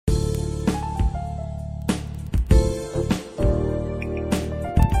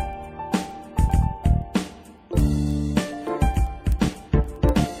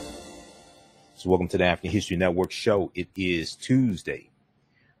So welcome to the African History Network show. It is Tuesday,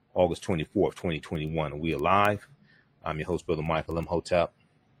 August 24th, 2021, and we are live. I'm your host, Brother Michael Imhotep.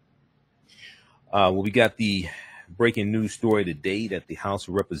 We got the breaking news story today that the House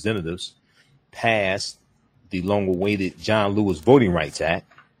of Representatives passed the long-awaited John Lewis Voting Rights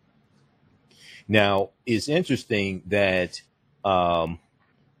Act. Now, it's interesting that only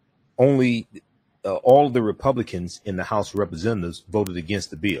all of the Republicans in the House of Representatives voted against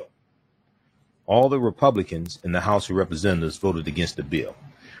the bill. All the Republicans in the House of Representatives voted against the bill.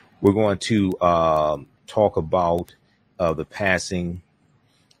 We're going to talk about the passing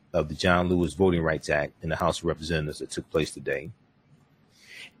of the John Lewis Voting Rights Act in the House of Representatives that took place today.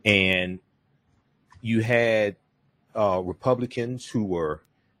 And you had Republicans who were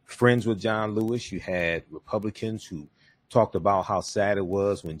friends with John Lewis. You had Republicans who talked about how sad it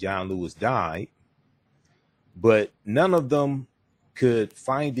was when John Lewis died, but none of them could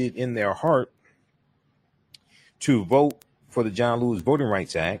find it in their heart to vote for the John Lewis Voting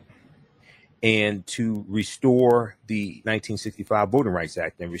Rights Act and to restore the 1965 Voting Rights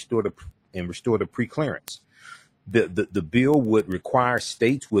Act and restore the preclearance. The bill would require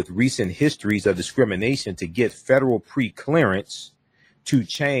states with recent histories of discrimination to get federal preclearance to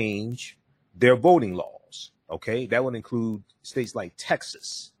change their voting laws. Okay, that would include states like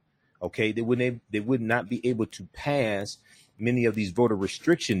Texas. Okay, they would not be able to pass many of these voter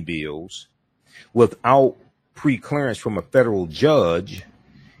restriction bills without preclearance from a federal judge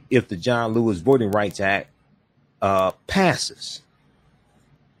if the John Lewis Voting Rights Act passes.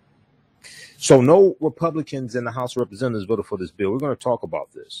 So no Republicans in the House of Representatives voted for this bill. We're going to talk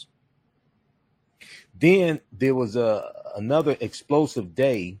about this. Then there was another explosive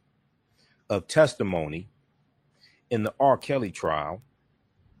day of testimony in the R. Kelly trial.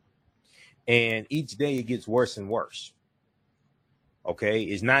 And each day it gets worse and worse. Okay,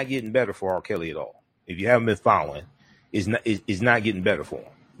 it's not getting better for R. Kelly at all. If you haven't been following, it's not getting better for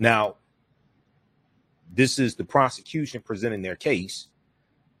him. Now, this is the prosecution presenting their case.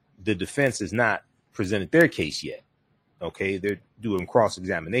 The defense has not presented their case yet. Okay, they're doing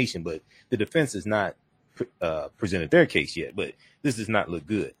cross-examination, but the defense has not presented their case yet. But this does not look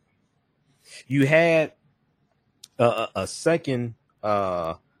good. You had a second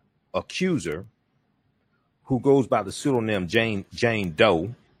accuser who goes by the pseudonym Jane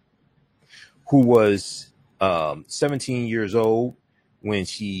Doe, who was 17 years old when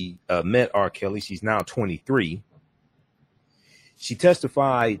she met R. Kelly. She's now 23. She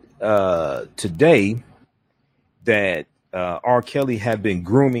testified today that R. Kelly had been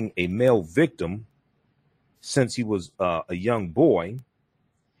grooming a male victim since he was a young boy,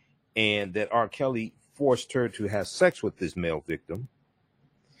 and that R. Kelly forced her to have sex with this male victim.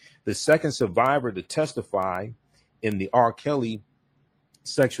 The second survivor to testify in the R. Kelly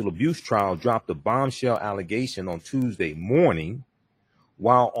sexual abuse trial dropped a bombshell allegation on Tuesday morning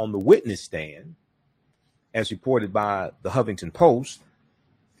while on the witness stand, as reported by the Huffington Post.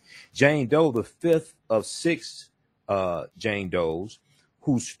 Jane Doe, the fifth of six Jane Does,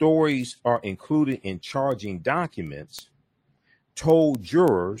 whose stories are included in charging documents, told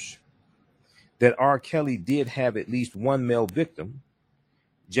jurors that R. Kelly did have at least one male victim.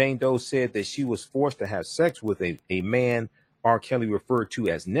 Jane Doe said that she was forced to have sex with a man R. Kelly referred to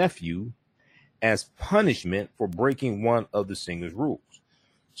as nephew as punishment for breaking one of the singer's rules.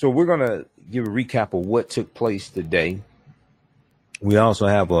 So we're going to give a recap of what took place today. We also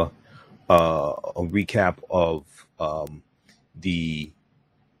have a recap of the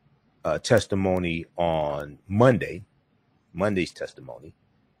testimony on Monday's testimony.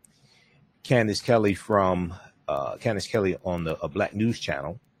 Candace Kelly on the Black News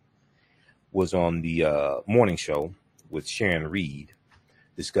Channel was on the morning show with Sharon Reed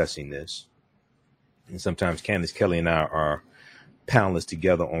discussing this. And sometimes Candace Kelly and I are panelists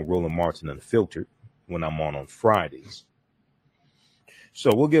together on Roland Martin Unfiltered when I'm on Fridays.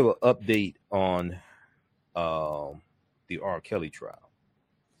 So we'll give an update on the R. Kelly trial.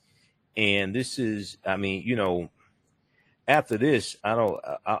 And this is, after this, I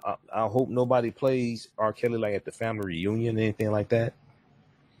hope nobody plays R. Kelly like at the family reunion, anything like that.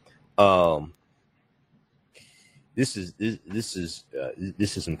 This is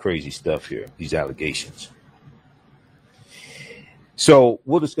some crazy stuff here. These allegations. So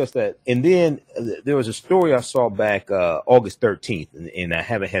we'll discuss that. And then there was a story I saw back August 13th, and I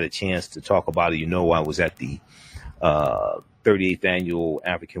haven't had a chance to talk about it. I was at the 38th Annual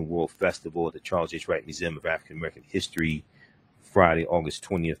African World Festival at the Charles H. Wright Museum of African American History, Friday, August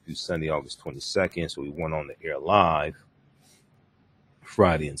 20th through Sunday, August 22nd. So we went on the air live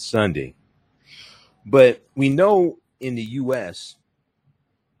Friday and Sunday. But we know in the U.S.,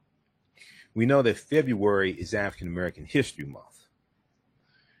 We know that February is African American History Month.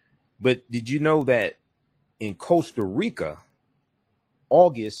 But did you know that in Costa Rica,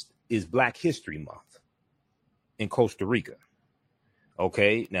 August is Black History Month in Costa Rica?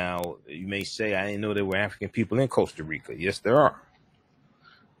 Okay, now you may say, I didn't know there were African people in Costa Rica. Yes, there are.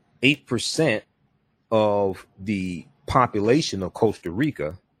 8% of the population of Costa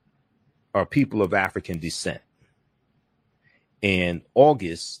Rica are people of African descent. And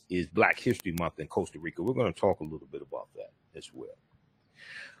August is Black History Month in Costa Rica. We're going to talk a little bit about that as well.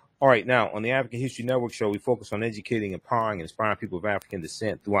 All right, now on the African History Network show, we focus on educating, empowering, and inspiring people of African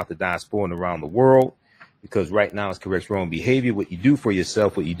descent throughout the diaspora and around the world. Because right now it's correct wrong behavior. What you do for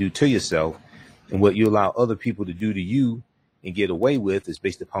yourself, what you do to yourself, and what you allow other people to do to you and get away with is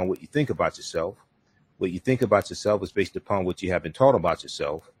based upon what you think about yourself. What you think about yourself is based upon what you have been taught about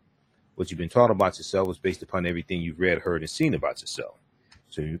yourself. What you've been taught about yourself is based upon everything you've read, heard, and seen about yourself.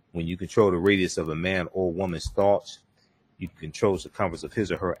 So when you control the radius of a man or woman's thoughts, you can control the compass of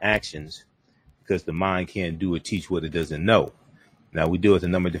his or her actions, because the mind can't do or teach what it doesn't know. Now, we deal with a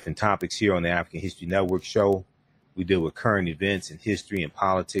number of different topics here on the African History Network show. We deal with current events in history and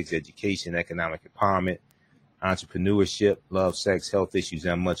politics, education, economic empowerment, entrepreneurship, love, sex, health issues,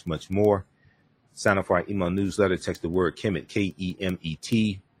 and much, much more. Sign up for our email newsletter. Text the word Kemet,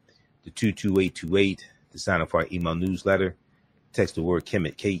 K-E-M-E-T, to 22828 to sign up for our email newsletter. Text the word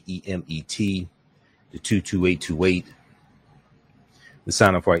Kemet, K-E-M-E-T, to 22828. To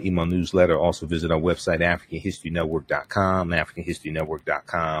sign up for our email newsletter, also visit our website, AfricanHistoryNetwork.com,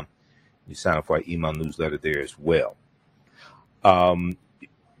 AfricanHistoryNetwork.com. You sign up for our email newsletter there as well.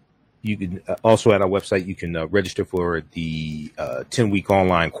 You can also at our website, you can register for the 10-week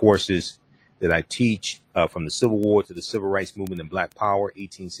online courses that I teach from the Civil War to the Civil Rights Movement and Black Power,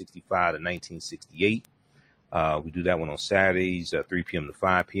 1865 to 1968. We do that one on Saturdays, 3 p.m. to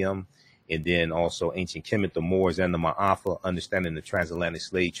 5 p.m. And then also Ancient Kemet, the Moors, and the Ma'afa, Understanding the Transatlantic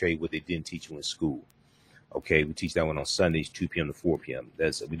Slave Trade, what they didn't teach you in school. Okay, we teach that one on Sundays, 2 p.m. to 4 p.m.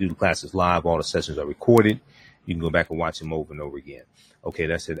 We do the classes live. All the sessions are recorded. You can go back and watch them over and over again. Okay,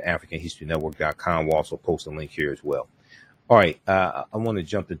 that's at AfricanHistoryNetwork.com. We'll also post a link here as well. All right, I want to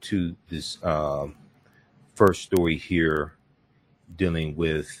jump into this first story here dealing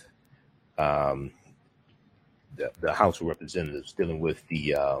with the House of Representatives, dealing with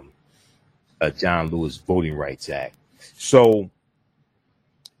the John Lewis Voting Rights Act. So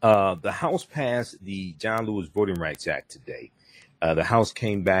the House passed the John Lewis Voting Rights Act today. The House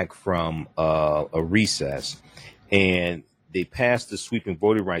came back from a recess, and they passed the sweeping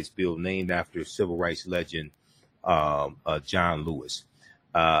voting rights bill named after civil rights legend John Lewis.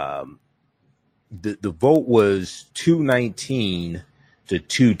 The vote was 219 to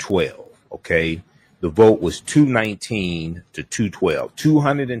 212. Okay. The vote was 219 to 212.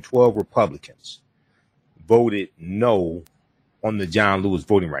 212 Republicans voted no on the John Lewis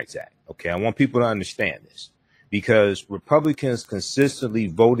Voting Rights Act. Okay, I want people to understand this, because Republicans consistently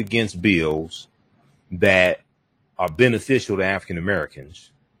vote against bills that are beneficial to African Americans,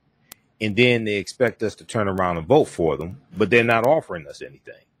 and then they expect us to turn around and vote for them, but they're not offering us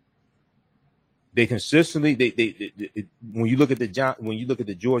anything. They consistently, when you look at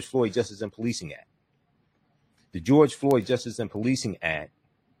the George Floyd Justice and Policing Act, the George Floyd Justice and Policing Act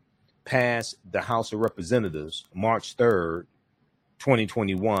passed the House of Representatives March 3rd,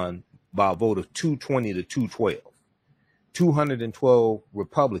 2021 by a vote of 220 to 212. 212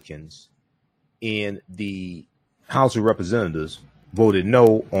 Republicans in the House of Representatives voted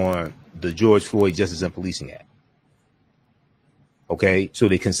no on the George Floyd Justice and Policing Act. Okay, so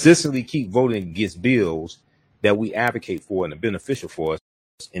they consistently keep voting against bills that we advocate for and are beneficial for us,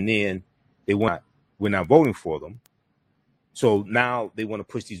 and then we're not voting for them. So now they want to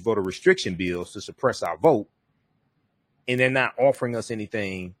push these voter restriction bills to suppress our vote, and they're not offering us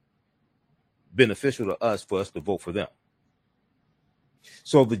anything beneficial to us for us to vote for them.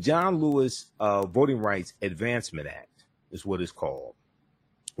 So the John Lewis Voting Rights Advancement Act is what it's called,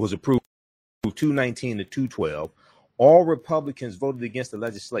 was approved 219 to 212. All Republicans voted against the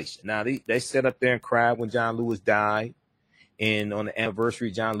legislation. Now, they sat up there and cried when John Lewis died. And on the anniversary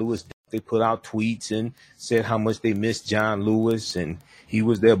of John Lewis, they put out tweets and said how much they missed John Lewis and he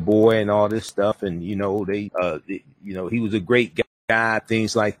was their boy and all this stuff. And, he was a great guy,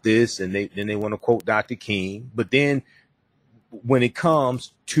 things like this. And then they want to quote Dr. King. But then when it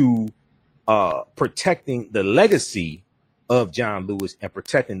comes to protecting the legacy of John Lewis and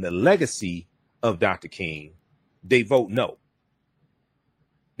protecting the legacy of Dr. King, they vote no.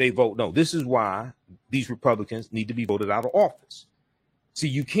 They vote no. This is why these Republicans need to be voted out of office. See,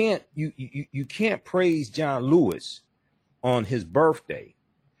 you can't praise John Lewis on his birthday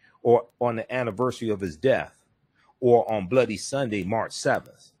or on the anniversary of his death, or on Bloody Sunday, March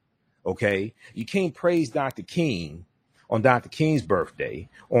 7th. Okay, you can't praise Dr. King on Dr. King's birthday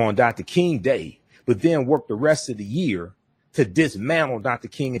or on Dr. King Day, but then work the rest of the year to dismantle Dr.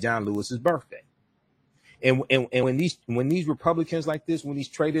 King and John Lewis's birthday. And when these Republicans like this, when these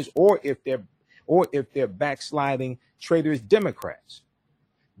traitors, or if they're backsliding traitors Democrats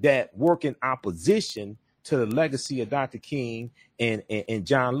that work in opposition to the legacy of Dr. King and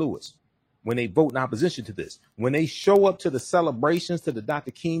John Lewis, when they vote in opposition to this, when they show up to the celebrations, to the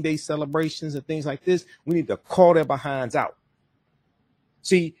Dr. King Day celebrations and things like this, we need to call their behinds out.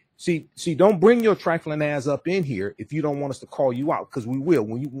 See, don't bring your trifling ass up in here if you don't want us to call you out, because we will.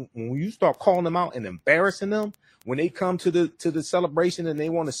 When you start calling them out and embarrassing them, when they come to the celebration and they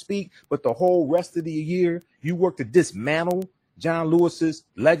want to speak, but the whole rest of the year you work to dismantle John Lewis's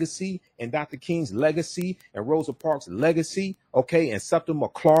legacy and Dr. King's legacy and Rosa Parks' legacy, okay, and Septima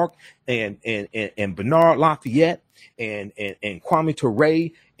Clark and Bernard Lafayette and Kwame Ture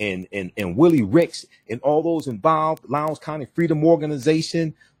and Willie Ricks and all those involved, Lowndes County Freedom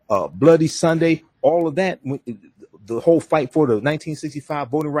Organization, Bloody Sunday, all of that, the whole fight for the 1965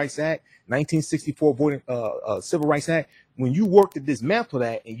 Voting Rights Act, 1964 Civil Rights Act. When you work to dismantle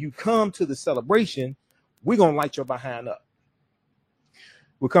that and you come to the celebration, we're gonna light your behind up.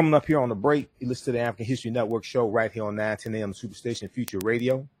 We're coming up here on the break. You listen to the African History Network show right here on 910 AM Superstation Future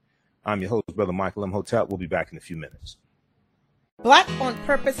Radio. I'm your host, Brother Michael Imhotep. We'll be back in a few minutes. Black on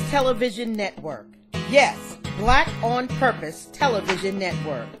Purpose Television Network. Yes, Black on Purpose Television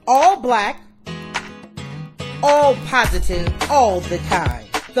Network. All black, all positive, all the time.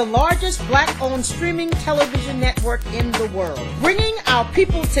 The largest black-owned streaming television network in the world. Bringing our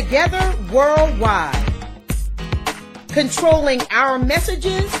people together worldwide. Controlling our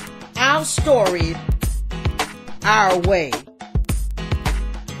messages, our stories, our way.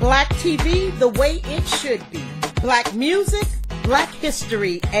 Black TV the way it should be. Black music, Black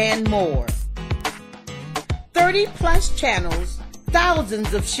history, and more. 30 plus channels,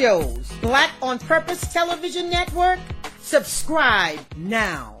 thousands of shows. Black on Purpose Television Network. Subscribe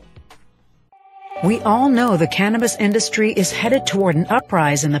now. We all know the cannabis industry is headed toward an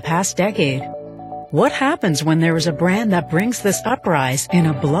uprise in the past decade. What happens when there is a brand that brings this uprise in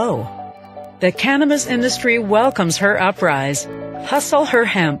a blow? The cannabis industry welcomes her uprise. Hustle her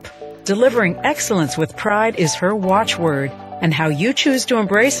hemp. Delivering excellence with pride is her watchword, and how you choose to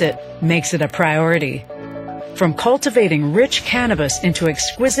embrace it makes it a priority. From cultivating rich cannabis into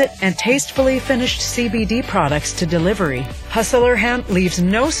exquisite and tastefully finished CBD products to delivery, Hustle Her Hemp leaves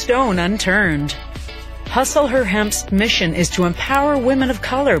no stone unturned. Hustle Her Hemp's mission is to empower women of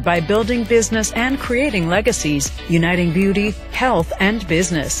color by building business and creating legacies, uniting beauty, health, and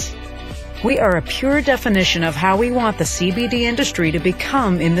business. We are a pure definition of how we want the CBD industry to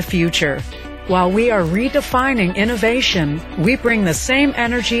become in the future. While we are redefining innovation, we bring the same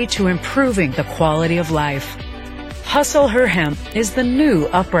energy to improving the quality of life. Hustle Her Hemp is the new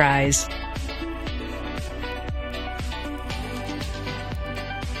uprise.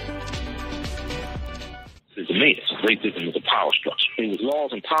 The menace. Racism is a power structure. It was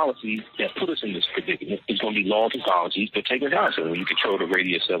laws and policies that put us in this predicament. It's going to be laws and policies that take us out. So when you control the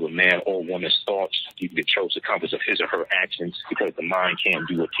radius of a man or woman's thoughts, you can control the compass of his or her actions, because the mind can't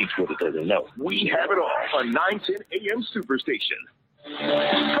do or teach what it doesn't know. We have it all on 910 AM Superstation.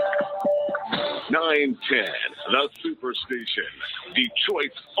 910, the Superstation,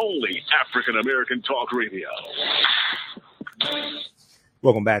 Detroit's only African-American talk radio.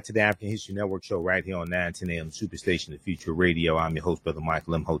 Welcome back to the African History Network show right here on 910 AM Superstation, the Future Radio. I'm your host, Brother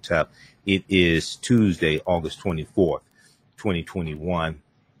Michael Imhotep. It is Tuesday, August 24th, 2021,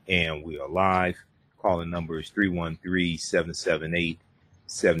 and we are live. Calling number is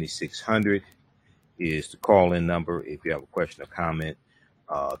 313-778-7600 is the call-in number. If you have a question or comment,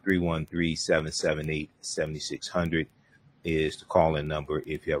 313-778-7600 is the call-in number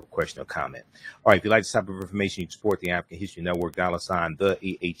if you have a question or comment. All right, if you like this type of information, you can support the African History Network, $, the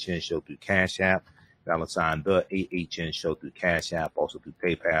AHN show through Cash App, $, the AHN show through Cash App, also through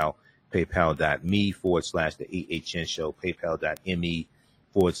PayPal, paypal.me/the AHN show,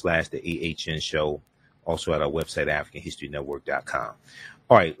 paypal.me/the AHN show, also at our website, AfricanHistoryNetwork.com.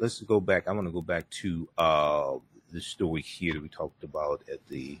 All right, let's go back. I'm going to go back to the story here that we talked about at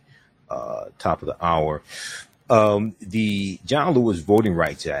the top of the hour. The John Lewis Voting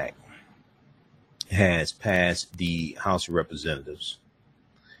Rights Act has passed the House of Representatives.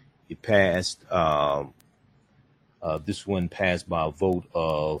 It passed, this one passed by a vote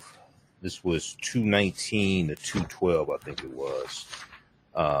of, this was 219 to 212, I think it was.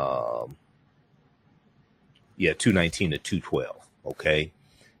 219 to 212, okay?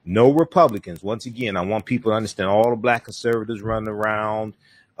 No Republicans. Once again, I want people to understand, all the black conservatives running around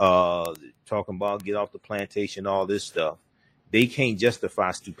talking about get off the plantation, all this stuff. They can't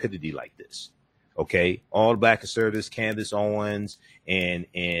justify stupidity like this. Okay, all the black conservatives, Candace Owens and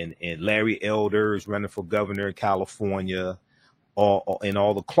Larry Elder running for governor in California, and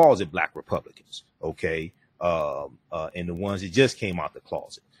all the closet black Republicans. Okay, and the ones that just came out the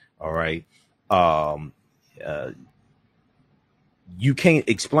closet. All right, you can't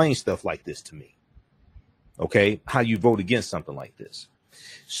explain stuff like this to me. Okay, how you vote against something like this.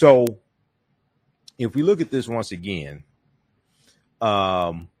 So if we look at this once again,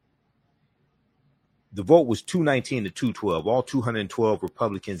 the vote was 219 to 212. All 212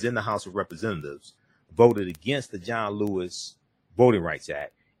 Republicans in the House of Representatives voted against the John Lewis Voting Rights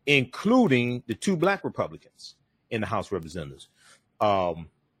Act, including the 2 black Republicans in the House of Representatives. The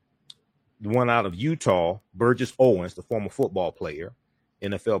one out of Utah, Burgess Owens, the former football player,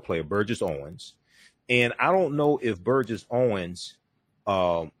 NFL player, Burgess Owens. And I don't know if Burgess Owens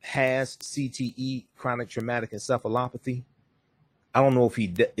has CTE, chronic traumatic encephalopathy. I don't know if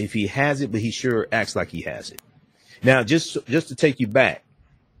he has it, but he sure acts like he has it. Now, just to take you back,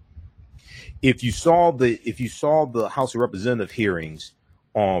 if you saw the House of Representatives hearings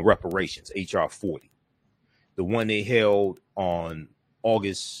on reparations, HR 40, the one they held on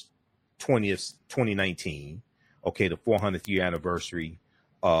August 20th, 2019, okay, the 400th year anniversary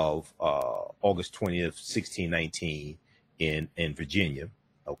of August 20th, 1619 in Virginia,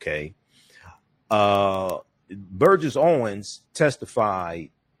 okay. Burgess Owens testified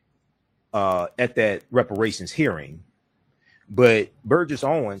at that reparations hearing, but Burgess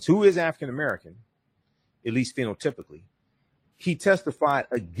Owens, who is African American, at least phenotypically, he testified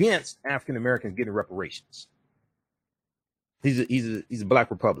against African Americans getting reparations. He's a black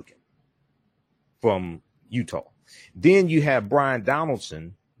Republican from Utah. Then you have Brian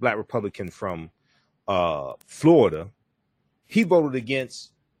Donaldson, black Republican from Florida. He voted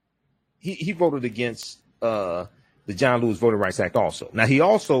against. He voted against the John Lewis Voting Rights Act also. Now, he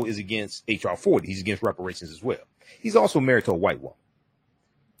also is against HR 40. He's against reparations as well. He's also married to a white woman.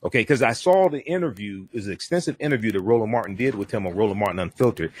 Okay, because I saw the interview, it was an extensive interview that Roland Martin did with him on Roland Martin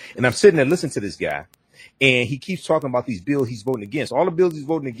Unfiltered. And I'm sitting there listening to this guy, and he keeps talking about these bills he's voting against. All the bills he's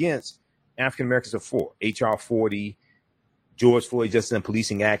voting against, African Americans are for. HR 40, George Floyd Justice and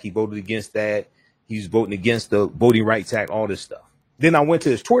Policing Act, he voted against that. He was voting against the Voting Rights Act, all this stuff. Then I went to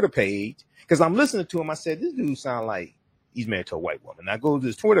his Twitter page, because I'm listening to him. I said, this dude sounds like he's married to a white woman. I go to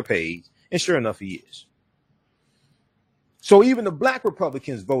his Twitter page, and sure enough, he is. So even the black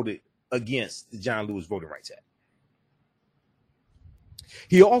Republicans voted against the John Lewis Voting Rights Act.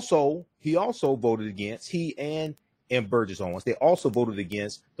 He also voted against, he and Burgess Owens, they also voted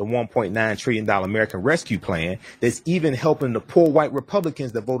against the $1.9 trillion American Rescue Plan that's even helping the poor white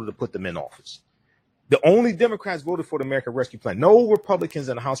Republicans that voted to put them in office. The only Democrats voted for the American Rescue Plan. No Republicans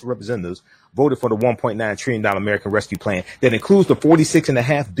in the House of Representatives voted for the $1.9 trillion American Rescue Plan that includes the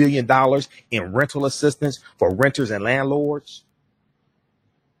 $46.5 billion in rental assistance for renters and landlords.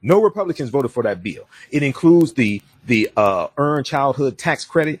 No Republicans voted for that bill. It includes the Earned Childhood Tax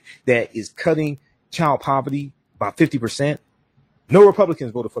Credit that is cutting child poverty by 50%. No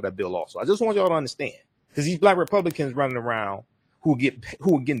Republicans voted for that bill also. I just want y'all to understand, because these black Republicans running around who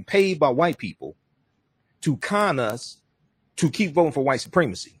are getting paid by white people to con us to keep voting for white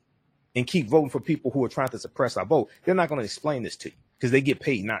supremacy and keep voting for people who are trying to suppress our vote. They're not going to explain this to you because they get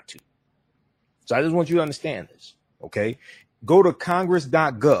paid not to. So I just want you to understand this, okay? Go to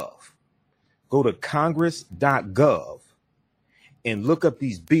congress.gov. Go to congress.gov and look up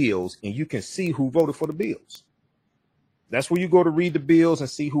these bills, and you can see who voted for the bills. That's where you go to read the bills and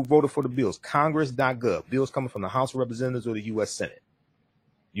see who voted for the bills. Congress.gov. Bills coming from the House of Representatives or the U.S. Senate.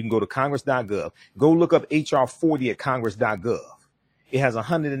 You can go to congress.gov. Go look up HR 40 at congress.gov. It has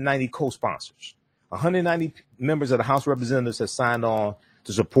 190 co-sponsors. 190 members of the House of Representatives have signed on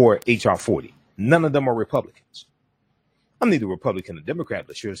to support HR 40. None of them are Republicans. I'm neither Republican or Democrat,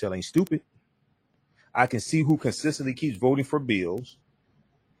 but sure as hell ain't stupid. I can see who consistently keeps voting for bills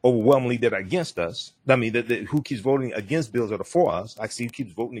overwhelmingly that are against us. I mean, who keeps voting against bills that are for us. I see who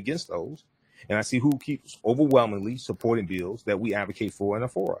keeps voting against those. And I see who keeps overwhelmingly supporting bills that we advocate for and are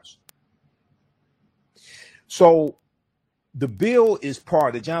for us. So the bill is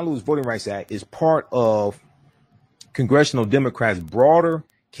the John Lewis Voting Rights Act is part of congressional Democrats' broader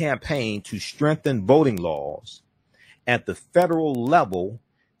campaign to strengthen voting laws at the federal level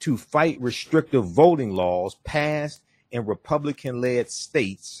to fight restrictive voting laws passed in Republican-led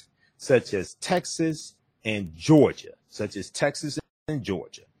states such as Texas and Georgia,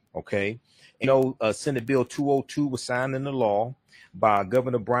 Okay. Senate Bill 202 was signed into law by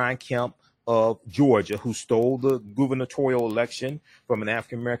Governor Brian Kemp of Georgia, who stole the gubernatorial election from an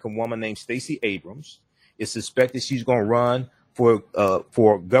African-American woman named Stacey Abrams. It's suspected she's going to run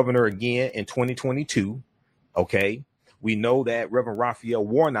for governor again in 2022. Okay. We know that Reverend Raphael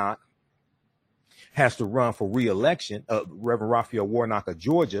Warnock has to run for re-election. Reverend Raphael Warnock of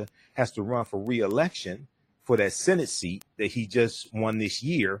Georgia has to run for re-election for that Senate seat that he just won this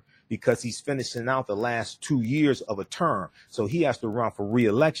year, because he's finishing out the last 2 years of a term. So he has to run for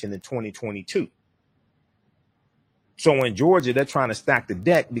re-election in 2022. So in Georgia, they're trying to stack the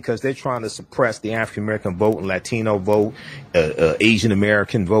deck because they're trying to suppress the African-American vote and Latino vote,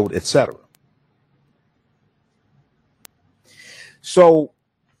 Asian-American vote, etc. So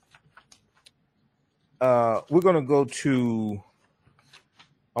we're going to go to,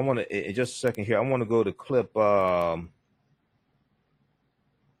 I want to, in just a second here, I want to go to clip, let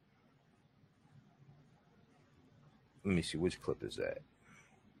me see, which clip is that?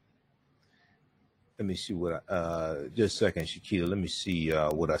 Let me see what just a second, Shakita. Let me see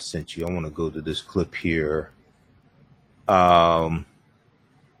what I sent you. I want to go to this clip here. Yeah,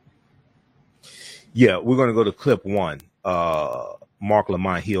 we're going to go to clip 1. Mark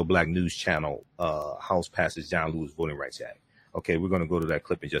Lamont Hill, Black News Channel, House passes John Lewis Voting Rights Act. Okay, we're going to go to that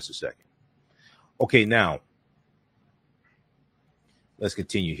clip in just a second. Okay, now let's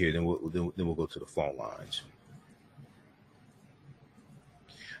continue here. Then we'll go to the phone lines.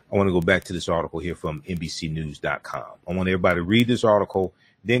 I want to go back to this article here from NBCnews.com. I want everybody to read this article,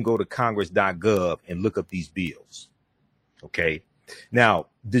 then go to Congress.gov and look up these bills. Okay. Now,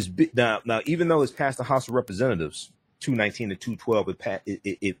 now, even though it's passed the House of Representatives, 219 to 212,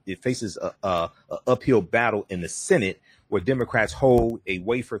 it faces a uphill battle in the Senate, where Democrats hold a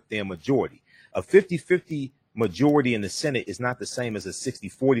wafer-thin majority. A 50-50 majority in the Senate is not the same as a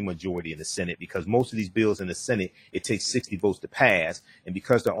 60-40 majority in the Senate, because most of these bills in the Senate, it takes 60 votes to pass. And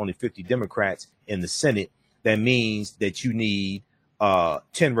because there are only 50 Democrats in the Senate, that means that you need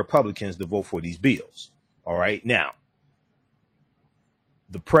 10 Republicans to vote for these bills. All right. Now,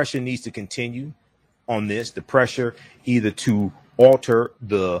 the pressure needs to continue on this, the pressure either to alter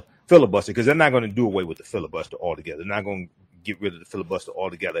the filibuster, because they're not going to do away with the filibuster altogether. They're not going to get rid of the filibuster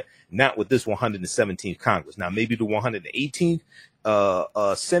altogether, not with this 117th Congress. Now, maybe the 118th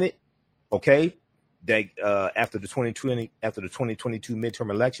Senate, okay, that after the 2022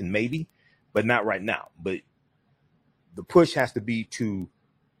 midterm election, maybe, but not right now. But the push has to be to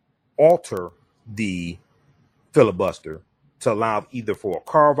alter the filibuster to allow either for a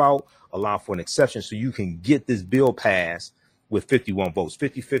carve out, allow for an exception, so you can get this bill passed with 51 votes,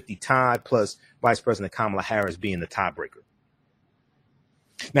 50-50 tied, plus Vice President Kamala Harris being the tiebreaker.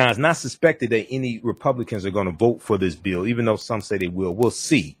 Now, it's not suspected that any Republicans are going to vote for this bill, even though some say they will. We'll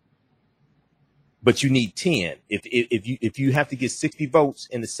see. But you need 10. If you have to get 60 votes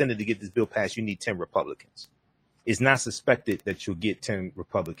in the Senate to get this bill passed, you need 10 Republicans. It's not suspected that you'll get 10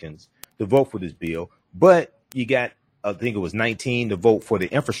 Republicans to vote for this bill, but you got, I think it was 19 to vote for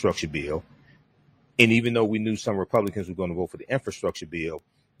the infrastructure bill. And even though we knew some Republicans were going to vote for the infrastructure bill,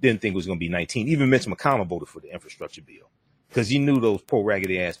 didn't think it was going to be 19. Even Mitch McConnell voted for the infrastructure bill, because he knew those poor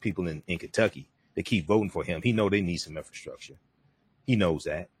raggedy ass people in Kentucky that keep voting for him. He know they need some infrastructure. He knows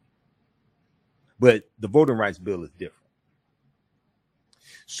that. But the voting rights bill is different.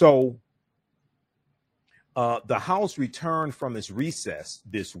 So the House returned from its recess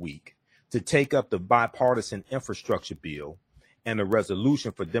this week to take up the bipartisan infrastructure bill and a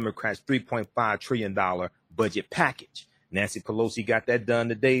resolution for Democrats' $3.5 trillion budget package. Nancy Pelosi got that done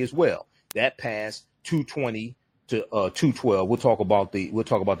today as well. That passed 220 to 212. We'll talk about the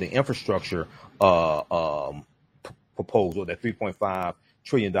infrastructure proposal, that $3.5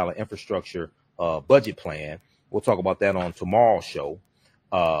 trillion infrastructure budget plan. We'll talk about that on tomorrow's show.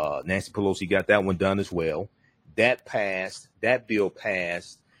 Nancy Pelosi got that one done as well. That passed. That bill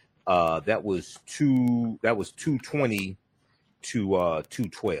passed. That was 220 to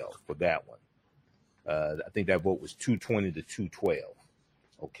 212 for that one. I think that vote was 220 to 212.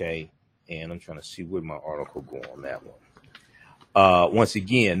 Okay. And I'm trying to see where my article go on that one. Once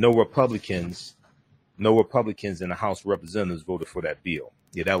again, no Republicans in the House of Representatives voted for that bill.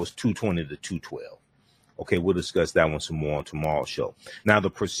 Yeah, that was 220 to 212. Okay, we'll discuss that one some more on tomorrow's show. Now,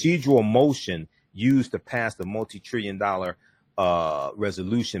 the procedural motion used to pass the multi-trillion-dollar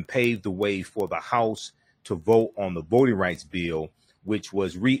resolution paved the way for the House to vote on the voting rights bill, which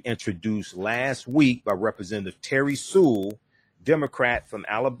was reintroduced last week by Representative Terry Sewell, Democrat from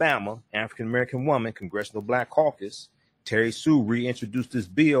Alabama, African-American woman, Congressional Black Caucus. Terry Sewell reintroduced this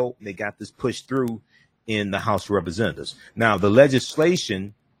bill, and they got this pushed through in the House of Representatives. Now, the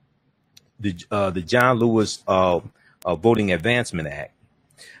legislation the John Lewis Voting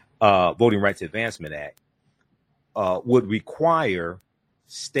Rights Advancement Act would require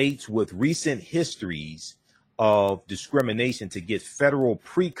states with recent histories of discrimination to get federal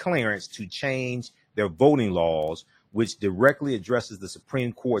pre-clearance to change their voting laws, which directly addresses the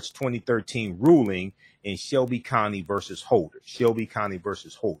Supreme Court's 2013 ruling in Shelby County versus Holder. Shelby County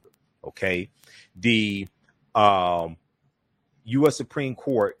versus Holder. Okay. The U.S. Supreme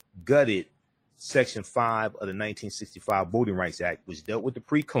Court gutted Section 5 of the 1965 Voting Rights Act, which dealt with the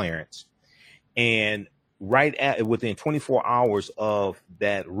pre-clearance. And within 24 hours of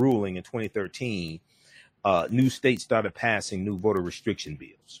that ruling in 2013, new states started passing new voter restriction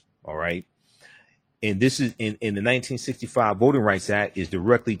bills. All right. And this is in the 1965 Voting Rights Act is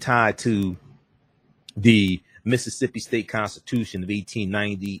directly tied to the Mississippi State Constitution of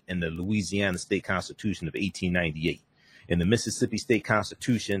 1890 and the Louisiana State Constitution of 1898. In the Mississippi State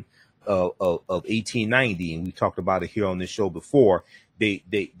Constitution of 1890, and we talked about it here on this show before,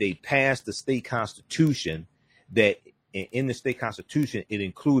 they passed the state constitution that in the state constitution, it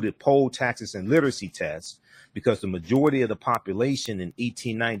included poll taxes and literacy tests because the majority of the population in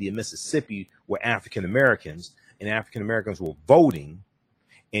 1890 in Mississippi were African Americans, and African Americans were voting,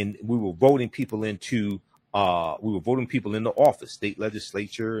 and we were voting people into office, state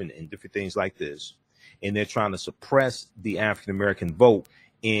legislature, and different things like this. And they're trying to suppress the African American vote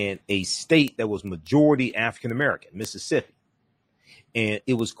in a state that was majority African American, Mississippi. And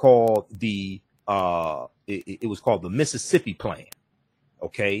it was called the Mississippi Plan.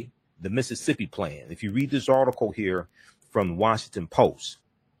 Okay, the Mississippi Plan. If you read this article here from the Washington Post,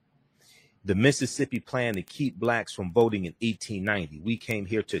 the Mississippi Plan to keep blacks from voting in 1890. We came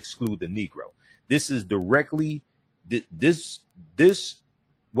here to exclude the Negro. This is directly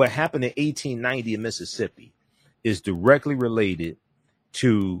what happened in 1890 in Mississippi is directly related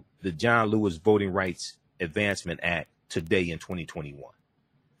to the John Lewis Voting Rights Advancement Act today in 2021.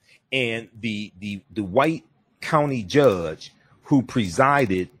 And the white county judge who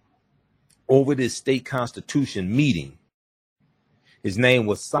presided over this state constitution meeting, his name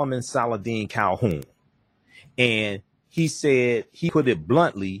was Solomon Saladin Calhoun. And he said, he put it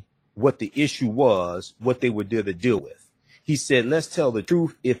bluntly, what the issue was, what they were there to deal with. He said, let's tell the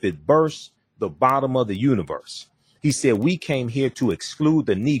truth if it bursts the bottom of the universe. He said, we came here to exclude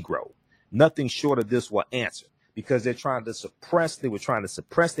the Negro. Nothing short of this will answer, because they were trying to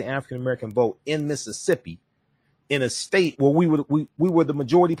suppress the African-American vote in Mississippi, in a state where we were the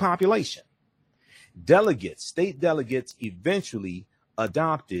majority population. State delegates eventually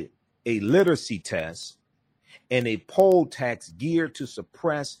adopted a literacy test and a poll tax geared to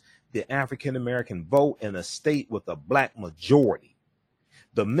suppress the African-American vote in a state with a black majority.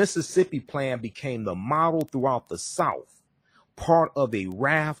 The Mississippi Plan became the model throughout the South, part of a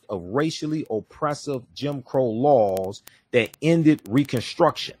raft of racially oppressive Jim Crow laws that ended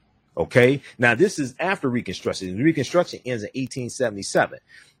Reconstruction. Okay, now this is after Reconstruction. Reconstruction ends in 1877.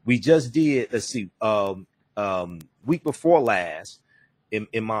 We just did, let's see, week before last,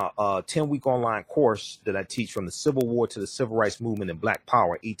 in my 10-week online course that I teach from the Civil War to the Civil Rights Movement and Black Power,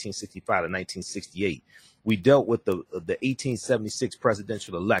 1865 to 1968, we dealt with the 1876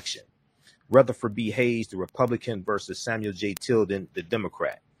 presidential election. Rutherford B. Hayes, the Republican, versus Samuel J. Tilden, the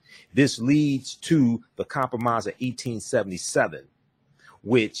Democrat. This leads to the Compromise of 1877,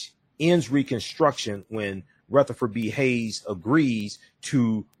 which ends Reconstruction when Rutherford B. Hayes agrees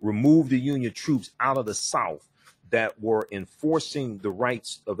to remove the Union troops out of the South that were enforcing the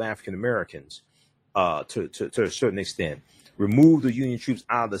rights of African Americans to a certain extent. Remove the Union troops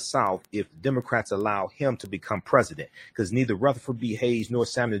out of the South if the Democrats allow him to become president, because neither Rutherford B. Hayes nor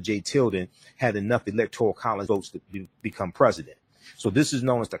Samuel J. Tilden had enough electoral college votes to become president. So this is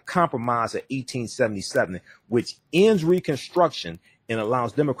known as the Compromise of 1877, which ends Reconstruction and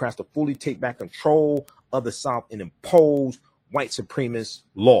allows Democrats to fully take back control of the South and impose white supremacist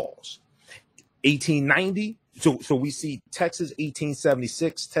laws. 1890, so we see Texas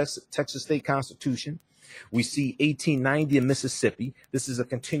 1876, Texas State Constitution. We see 1890 in Mississippi. This is a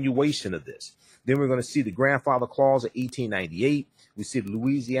continuation of this. Then we're going to see the Grandfather Clause of 1898. We see the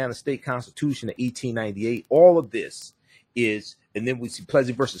Louisiana State Constitution of 1898. All of this is, and then we see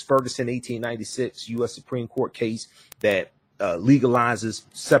Plessy versus Ferguson, 1896, U.S. Supreme Court case that legalizes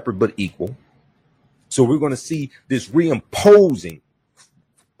separate but equal. So we're going to see this reimposing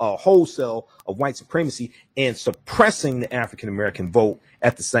wholesale of white supremacy and suppressing the African-American vote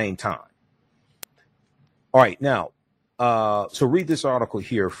at the same time. All right, now, so read this article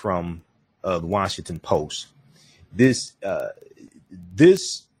here from the Washington Post. This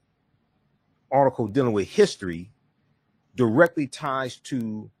article dealing with history directly ties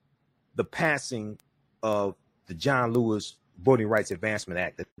to the passing of the John Lewis Voting Rights Advancement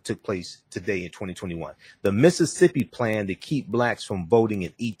Act that took place today in 2021. The Mississippi plan to keep blacks from voting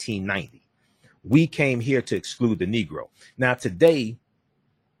in 1890. We came here to exclude the Negro. Now today,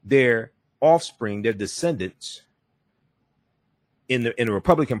 their offspring, their descendants in the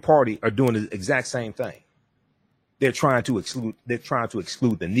Republican Party are doing the exact same thing. They're trying to exclude the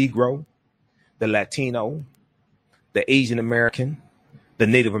Negro, the Latino, the Asian American, the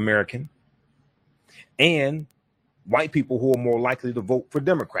Native American, and white people who are more likely to vote for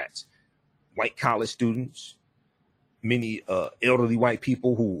Democrats. White college students, many elderly white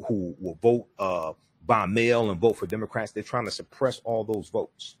people who will vote by mail and vote for Democrats. They're trying to suppress all those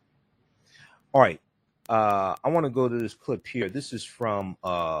votes. All right. I want to go to this clip here. This is from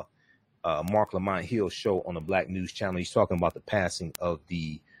Mark Lamont Hill's show on the Black News Channel. He's talking about the passing of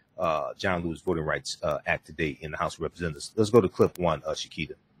the John Lewis Voting Rights Act today in the House of Representatives. Let's go to clip one,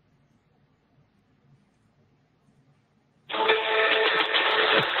 Shakita.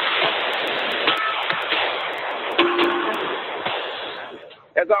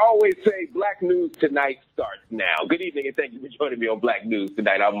 As I always say, Black News Tonight starts now. Good evening, and thank you for joining me on Black News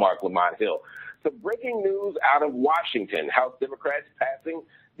Tonight. I'm Mark Lamont Hill. So breaking news out of Washington, House Democrats passing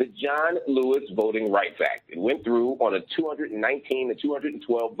the John Lewis Voting Rights Act. It went through on a 219 to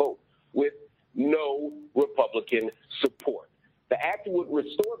 212 vote with no Republican support. The act would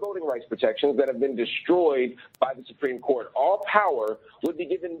restore voting rights protections that have been destroyed by the Supreme Court. All power would be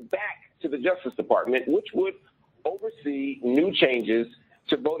given back to the Justice Department, which would oversee new changes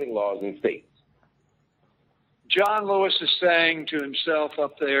to voting laws in states. John Lewis is saying to himself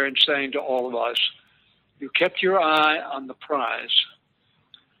up there and saying to all of us, you kept your eye on the prize.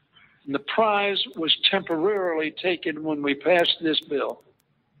 And the prize was temporarily taken when we passed this bill.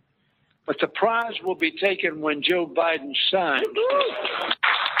 But the prize will be taken when Joe Biden signs.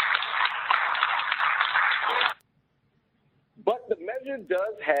 But the measure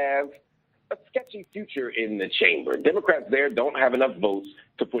does have a sketchy future in the chamber. Democrats there don't have enough votes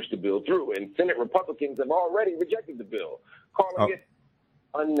to push the bill through, and Senate Republicans have already rejected the bill, calling it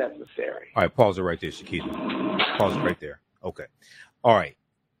unnecessary. All right, pause it right there, Shakita. Pause it right there. Okay. All right.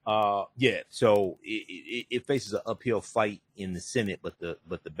 Yeah, so it faces an uphill fight in the Senate, but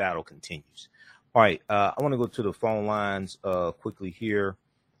the battle continues. All right, I want to go to the phone lines quickly here.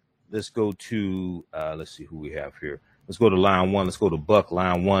 Let's go to let's see who we have here. Let's go to line one. Let's go to Buck.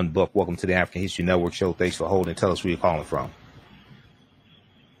 Line one, Buck. Welcome to the African History Network show. Thanks for holding. Tell us where you're calling from.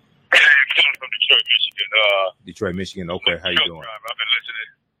 I'm calling from Detroit, Michigan. Detroit, Michigan. Okay, how you doing? I've been listening.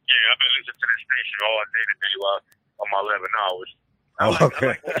 Yeah, I've been listening to this station all day today on my 11 hours. I really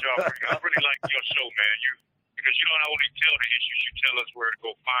like your show, man. Because you don't only tell the issues, you tell us where to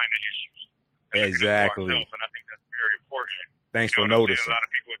go find the issues. Exactly. And I think that's very important. Thanks for noticing. A lot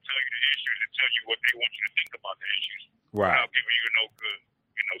of people will tell you the issues and tell you what they want you to think about the issues. Right. Without giving you no good,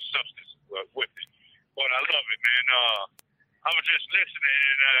 substance with it. But I love it, man. I was just listening,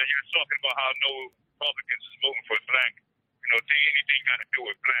 and you were talking about how no Republicans is voting for black. Anything got to do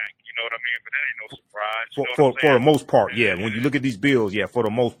with black. You know what I mean? But that ain't no surprise. For the most part, yeah. When you look at these bills, yeah, for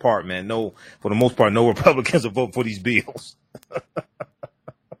the most part, man, no Republicans will vote for these bills. That's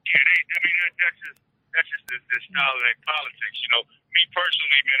just the style of their politics. Me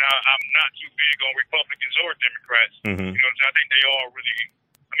personally, man, I'm not too big on Republicans or Democrats. Mm-hmm. I think they all really,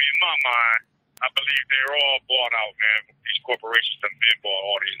 in my mind, I believe they're all bought out, man. These corporations have been bought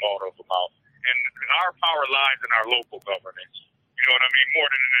all of them out. And our power lies in our local governance. You know what I mean? More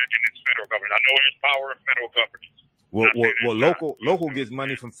than in its federal government. I know there's power in federal governance. Well, local gets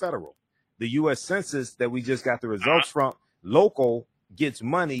money from federal. The U.S. Census that we just got the results from, local gets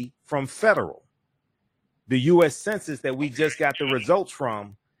money from federal. The U.S. Census that we just got the results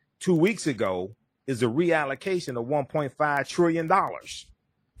from 2 weeks ago is a reallocation of $1.5 trillion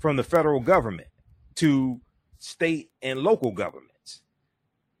from the federal government to state and local governments.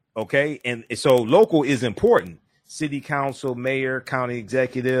 Okay, and so local is important. City council, mayor, county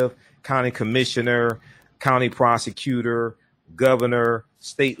executive, county commissioner, county prosecutor, governor,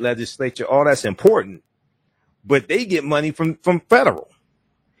 state legislature, all that's important. But they get money from federal.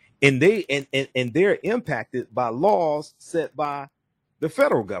 And they're impacted by laws set by the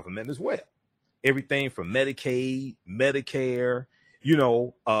federal government as well. Everything from Medicaid, Medicare,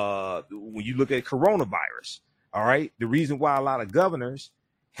 when you look at coronavirus, all right, the reason why a lot of governors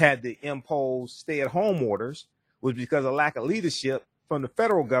had to impose stay-at-home orders was because of lack of leadership from the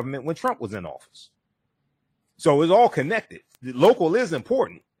federal government when Trump was in office. So it's all connected. The local is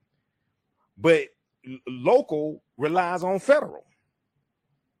important, but local relies on federal.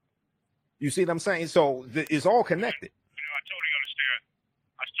 You see what I'm saying? So it's all connected. I totally understand.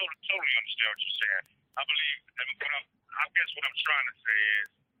 I totally understand what you're saying. I believe, and I guess what I'm trying to say is,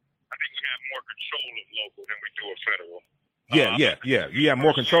 I think we have more control of local than we do of federal. Yeah. You have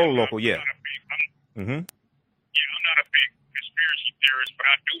more control of local, yeah. I'm not a big conspiracy theorist, but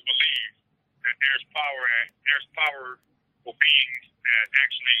I do believe that there's powerful beings that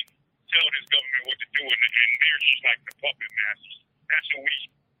actually tell this government what to do, and they're just like the puppet masters. That's who we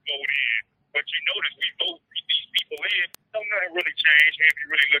vote in. But you notice we vote these people in, don't nothing really change if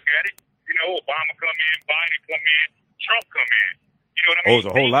you really look at it. You know, Obama come in, Biden come in, Trump come in. You know what I mean? It's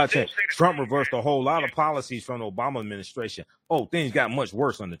a whole lot of change. Trump reversed a whole lot of policies from the Obama administration. Things got much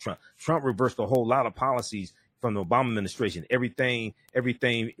worse under Trump. Trump reversed a whole lot of policies from the Obama administration. Everything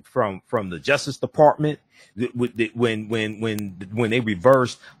from the Justice Department when they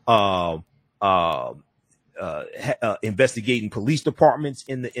reversed investigating police departments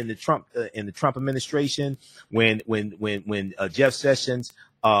in the Trump administration. When Jeff Sessions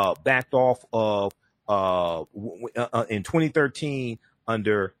backed off of in 2013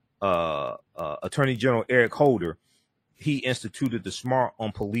 under Attorney General Eric Holder, he instituted the Smart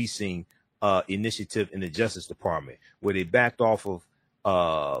on Policing initiative in the Justice Department, where they backed off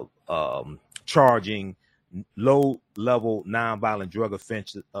of charging low-level nonviolent drug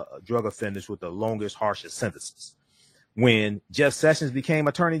offenders with the longest, harshest sentences. When Jeff Sessions became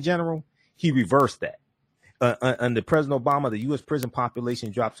Attorney General, he reversed that. Under President Obama, the U.S. prison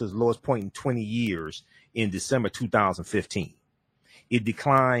population dropped to its lowest point in 20 years in December 2015. It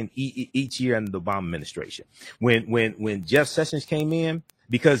declined each year under the Obama administration. When Jeff Sessions came in,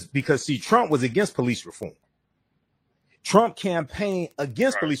 because see, Trump was against police reform. Trump campaigned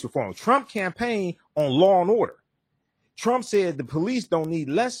against police reform. Trump campaigned on law and order. Trump said the police don't need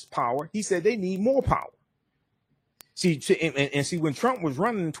less power. He said they need more power. See, when Trump was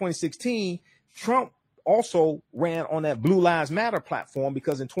running in 2016, Trump also ran on that Blue Lives Matter platform,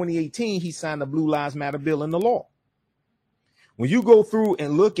 because in 2018 he signed the Blue Lives Matter bill into law. When you go through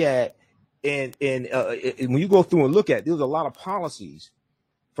and look at there's a lot of policies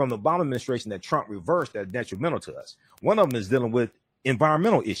from the Obama administration that Trump reversed that are detrimental to us. One of them is dealing with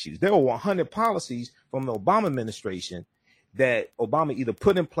environmental issues. There were 100 policies from the Obama administration that Obama either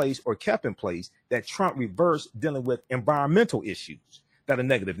put in place or kept in place that Trump reversed, dealing with environmental issues that are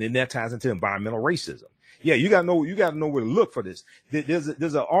negative. And that ties into environmental racism. Yeah, you gotta know where to look for this. There's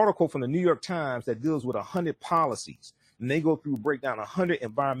an article from the New York Times that deals with 100 policies, and they go through, break down 100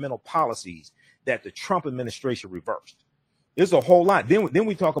 environmental policies that the Trump administration reversed. It's a whole lot. Then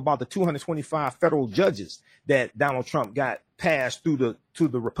we talk about the 225 federal judges that Donald Trump got passed to the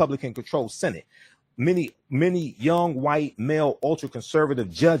Republican-controlled Senate. Many young white male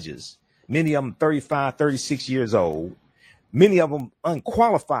ultra-conservative judges, many of them 35, 36 years old, many of them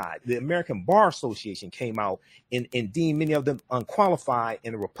unqualified. The American Bar Association came out and deemed many of them unqualified,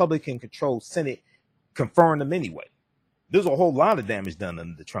 and the Republican-controlled Senate confirmed them anyway. There's a whole lot of damage done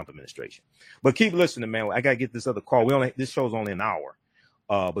under the Trump administration. But keep listening, man. I got to get this other call. This show's only an hour.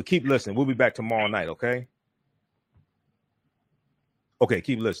 But keep listening. We'll be back tomorrow night, okay? Okay,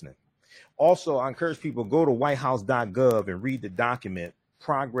 keep listening. Also, I encourage people, go to whitehouse.gov and read the document,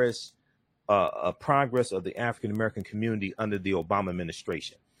 Progress of the African American Community under the Obama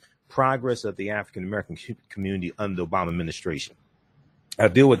administration. Progress of the African American community under the Obama administration. I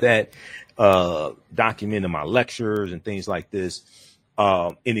deal with that document in my lectures and things like this.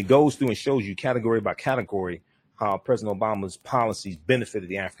 And it goes through and shows you category by category how President Obama's policies benefited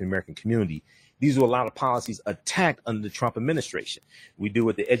the African American community. These were a lot of policies attacked under the Trump administration. We deal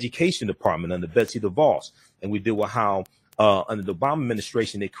with the education department under Betsy DeVos, and we deal with how under the Obama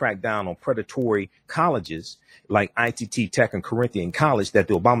administration they cracked down on predatory colleges like ITT, Tech, and Corinthian College that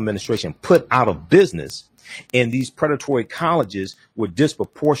the Obama administration put out of business. And these predatory colleges were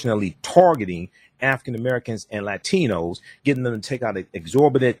disproportionately targeting African Americans and Latinos, getting them to take out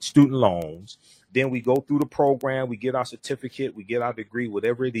exorbitant student loans. Then we go through the program, we get our certificate, we get our degree,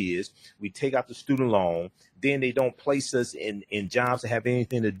 whatever it is. We take out the student loan. Then they don't place us in jobs that have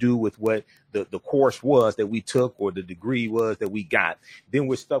anything to do with what the course was that we took or the degree was that we got. Then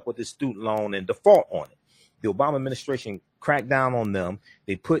we're stuck with the student loan and default on it. The Obama administration cracked down on them.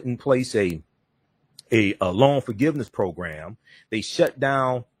 They put in place a loan forgiveness program. They shut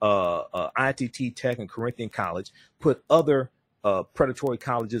down ITT, Tech, and Corinthian College, put other predatory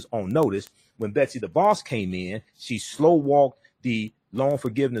colleges on notice. When Betsy DeVos came in, she slow walked the loan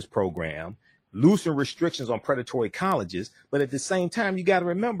forgiveness program, loosened restrictions on predatory colleges. But at the same time, you got to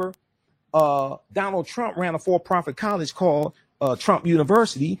remember, Donald Trump ran a for-profit college called Trump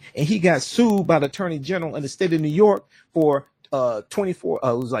University, and he got sued by the Attorney General in the state of New York for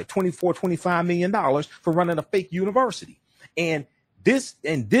 $25 million for running a fake university. And This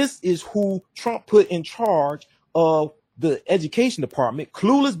is who Trump put in charge of the education department.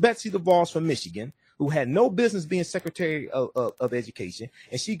 Clueless Betsy DeVos from Michigan, who had no business being Secretary of Education,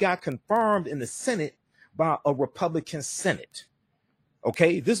 and she got confirmed in the Senate by a Republican Senate.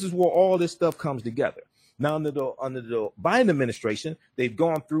 Okay, this is where all this stuff comes together. Now, under the Biden administration, they've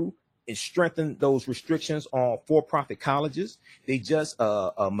gone through and strengthened those restrictions on for-profit colleges. They just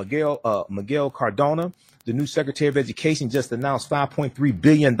Miguel Cardona, the new Secretary of Education, just announced $5.3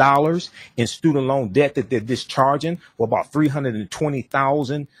 billion in student loan debt that they're discharging for about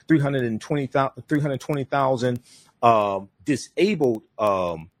 320,000 disabled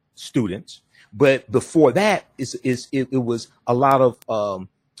students. But before that, it was a lot of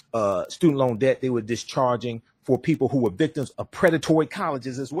student loan debt they were discharging for people who were victims of predatory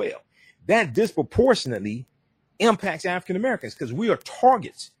colleges as well. That disproportionately impacts African Americans because we are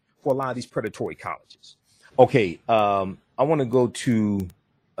targets for a lot of these predatory colleges. Okay, I want to go to,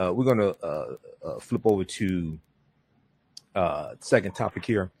 we're going to flip over to second topic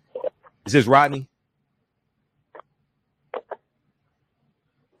here. Is this Rodney?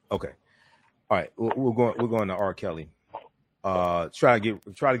 Okay. All right, we're going to R. Kelly. Try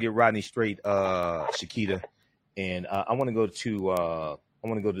to get Rodney straight, Shakita, and I want to go to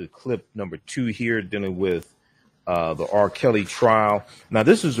the clip number 2 here, dealing with the R. Kelly trial. Now,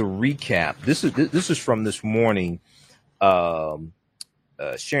 this is a recap. This is from this morning.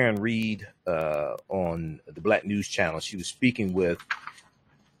 Sharon Reed on the Black News Channel. She was speaking with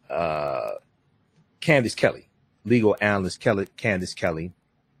Candace Kelly, legal analyst Candace Kelly.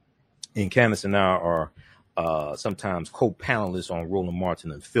 And Candace and I are sometimes co-panelists on Roland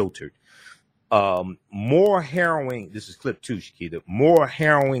Martin Unfiltered. More harrowing, this is clip 2, Shakita, more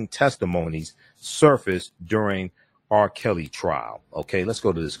harrowing testimonies surfaced during R. Kelly trial. Okay, let's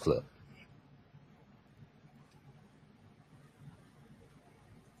go to this clip.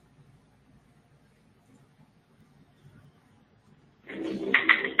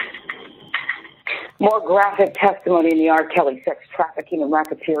 More graphic testimony in the R. Kelly sex trafficking and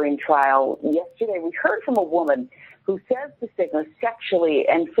racketeering trial. Yesterday, we heard from a woman who says the singer sexually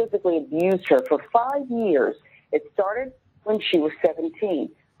and physically abused her for 5 years. It started when she was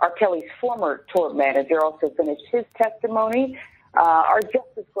 17. R. Kelly's former tour manager also finished his testimony. Our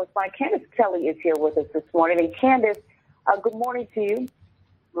Justice Correspondent, Candace Kelly, is here with us this morning. And Candace, good morning to you.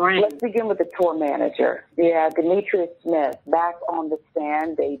 Morning. Let's begin with the tour manager. Yeah, Demetrius Smith, back on the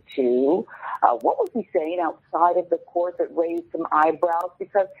stand, day 2. What was he saying outside of the court that raised some eyebrows?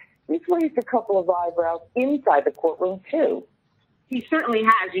 Because he's raised a couple of eyebrows inside the courtroom, too. He certainly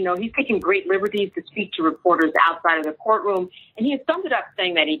has. You know, he's taken great liberties to speak to reporters outside of the courtroom. And he has summed it up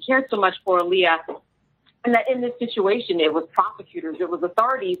saying that he cared so much for Aaliyah and that in this situation, it was prosecutors, it was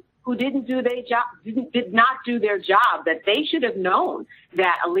authorities who didn't do their job, did not do their job, that they should have known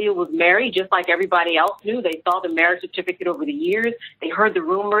that Aaliyah was married just like everybody else knew. They saw the marriage certificate over the years. They heard the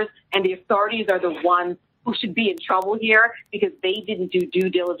rumors, and the authorities are the ones who should be in trouble here because they didn't do due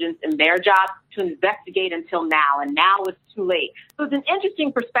diligence in their job to investigate until now, and now it's too late. So it's an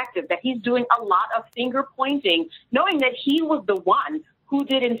interesting perspective that he's doing a lot of finger pointing, knowing that he was the one who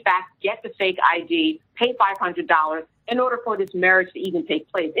did, in fact, get the fake ID, pay $500 in order for this marriage to even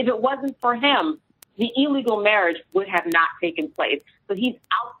take place. If it wasn't for him, the illegal marriage would have not taken place. So he's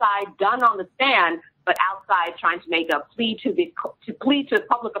outside, done on the stand, but outside trying to make a plea to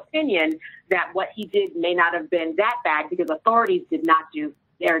public opinion that what he did may not have been that bad because authorities did not do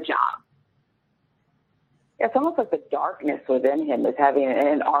their job. It's almost like the darkness within him is having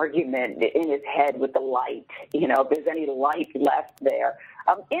an argument in his head with the light, you know, if there's any light left there.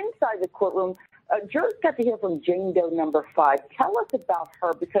 Inside the courtroom, jurors got to hear from Jane Doe number 5. Tell us about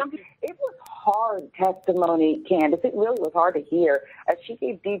her, because it was hard testimony, Candace. It really was hard to hear as she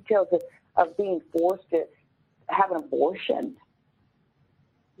gave details of being forced to have an abortion.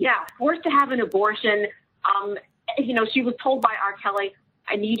 Yeah, forced to have an abortion. You know, she was told by R. Kelly,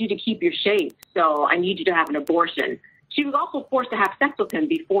 I need you to keep your shape, so I need you to have an abortion. She was also forced to have sex with him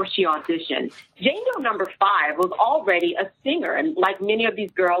before she auditioned. Jane Doe number 5 was already a singer, and like many of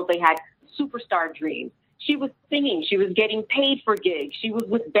these girls, they had superstar dreams. She was singing. She was getting paid for gigs. She was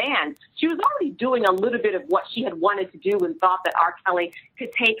with bands. She was already doing a little bit of what she had wanted to do and thought that R. Kelly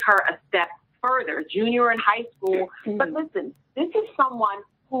could take her a step further, junior in high school. But listen, this is someone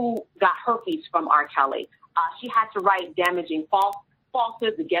who got herpes from R. Kelly. She had to write damaging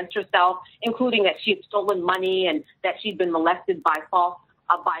falsehoods against herself, including that she had stolen money and that she'd been molested by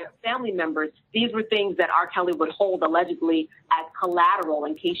by family members. These were things that R. Kelly would hold allegedly as collateral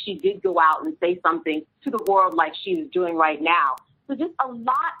in case she did go out and say something to the world like she was doing right now. So just a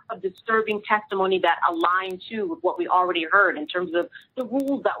lot of disturbing testimony that aligned to with what we already heard in terms of the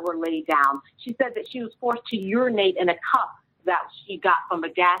rules that were laid down. She said that she was forced to urinate in a cup that she got from a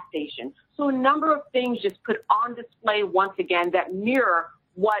gas station. So a number of things just put on display once again that mirror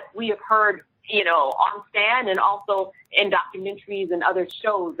what we have heard, you know, on stand and also in documentaries and other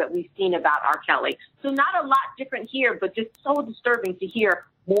shows that we've seen about R. Kelly. So not a lot different here, but just so disturbing to hear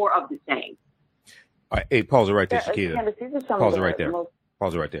more of the same. All right, hey, pause it right there, Shakita. Pause it right there.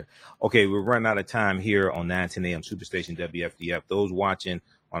 Pause it right there. Okay, we're running out of time here on 910 AM Superstation WFDF. Those watching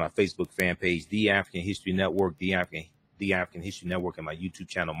on our Facebook fan page, The African History Network, The African History Network, and my YouTube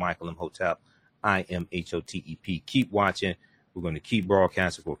channel, Michael Imhotep, IMHOTEP. Keep watching. We're going to keep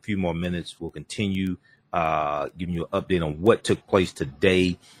broadcasting for a few more minutes. We'll continue giving you an update on what took place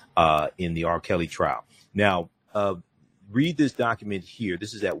today in the R. Kelly trial. Now, read this document here.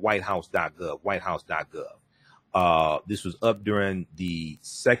 This is at whitehouse.gov, whitehouse.gov. This was up during the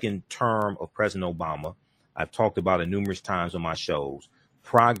second term of President Obama. I've talked about it numerous times on my shows.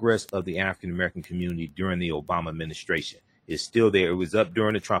 Progress of the African-American community during the Obama administration is still there. It was up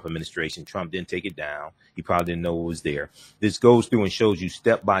during the Trump administration. Trump didn't take it down. He probably didn't know it was there. This goes through and shows you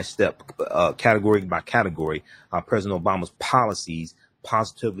step by step, category by category, how President Obama's policies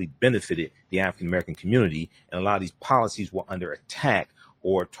positively benefited the African-American community. And a lot of these policies were under attack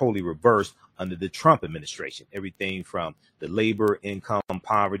or totally reversed under the Trump administration. Everything from the labor, income,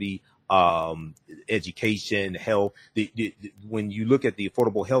 poverty, education, health. When you look at the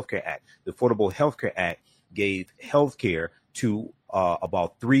Affordable Health Care Act, the Affordable Health Care Act gave health care to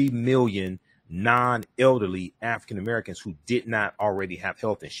about 3 million non-elderly African Americans who did not already have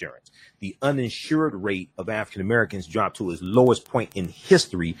health insurance. The uninsured rate of African Americans dropped to its lowest point in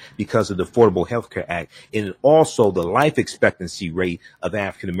history because of the Affordable Health Care Act. And also the life expectancy rate of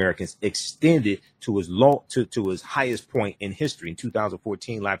African Americans extended to its to its highest point in history. In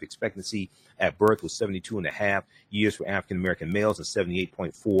 2014, life expectancy at birth was 72.5 years for African American males and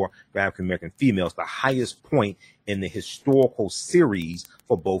 78.4 for African American females, the highest point in the historical series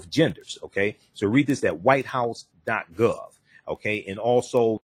for both genders. Okay, so read this at whitehouse.gov. Okay, and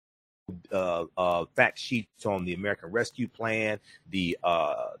also fact sheets on the American Rescue Plan, the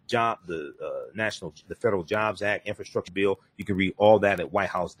Federal Jobs Act, Infrastructure Bill. You can read all that at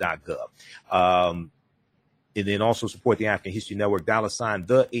whitehouse.gov. And then also support the African History Network, $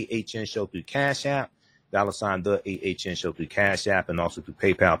 the AHN show through Cash App, $ the AHN show through Cash App, and also through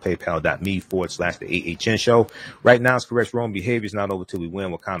PayPal, paypal.me/the AHN show. Right now, it's correct wrong behavior is not over till we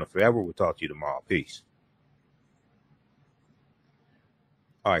win. Wakanda forever. We'll talk to you tomorrow. Peace.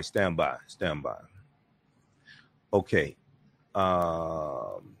 All right, stand by. Okay.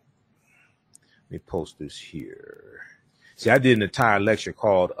 Let me post this here. See, I did an entire lecture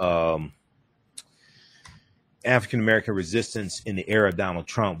called African-American Resistance in the Era of Donald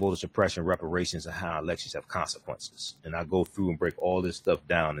Trump, Voter Suppression, Reparations, and How Elections Have Consequences. And I go through and break all this stuff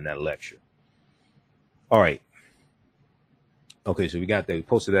down in that lecture. All right. Okay, so we got that. We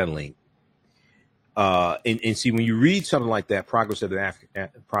posted that link. And see, when you read something like that, progress of the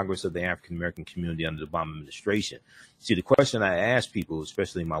African American community under the Obama administration. See, the question I ask people,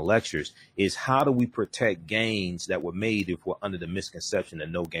 especially in my lectures, is how do we protect gains that were made if we're under the misconception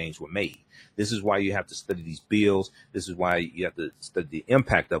that no gains were made? This is why you have to study these bills. This is why you have to study the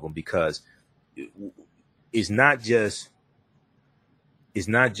impact of them, because it's not just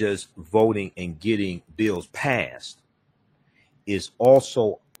voting and getting bills passed. It's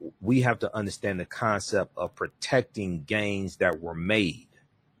also we have to understand the concept of protecting gains that were made,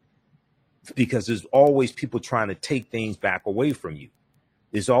 because there's always people trying to take things back away from you.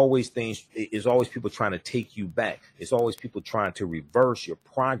 There's always people trying to take you back. It's always people trying to reverse your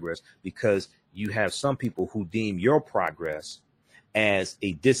progress, because you have some people who deem your progress as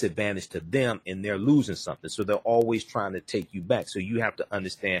a disadvantage to them and they're losing something. So they're always trying to take you back. So you have to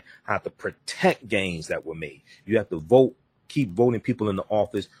understand how to protect gains that were made. You have to keep voting people in the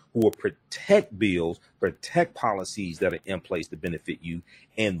office who will protect bills, protect policies that are in place to benefit you,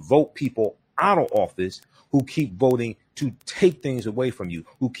 and vote people out of office who keep voting to take things away from you,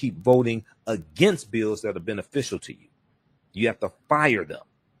 who keep voting against bills that are beneficial to you. You have to fire them.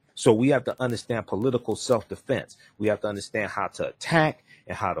 So we have to understand political self-defense. We have to understand how to attack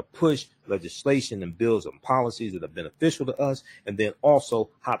and how to push legislation and bills and policies that are beneficial to us, and then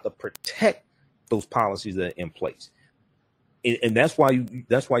also how to protect those policies that are in place. And that's why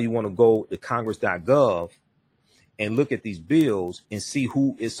you want to go to Congress.gov and look at these bills and see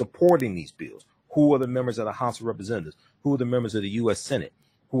who is supporting these bills. Who are the members of the House of Representatives? Who are the members of the U.S. Senate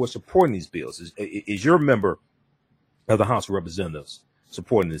who are supporting these bills? Is your member of the House of Representatives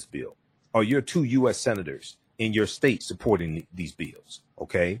supporting this bill? Are your 2 U.S. senators in your state supporting these bills.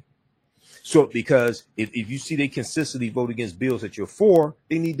 Okay. So because if you see they consistently vote against bills that you're for,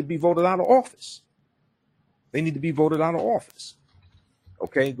 they need to be voted out of office. They need to be voted out of office.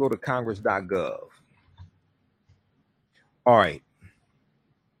 Okay. Go to congress.gov. All right.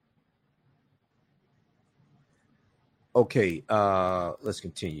 Okay. Let's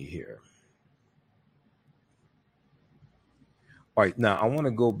continue here. All right. Now I want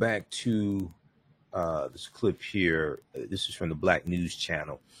to go back to this clip here. This is from the Black News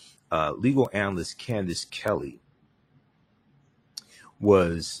Channel. Legal analyst Candace Kelly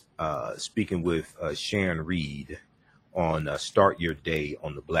was speaking with Sharon Reed on Start Your Day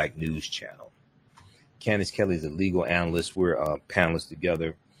on the Black News Channel. Candace Kelly is a legal analyst. We're panelists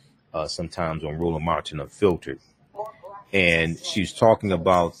together sometimes on Roland Martin Unfiltered. And she's talking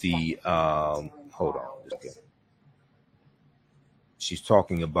about the, hold on. She's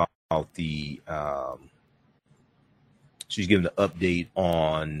talking about the, she's giving an update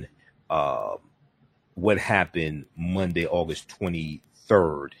on what happened Monday, August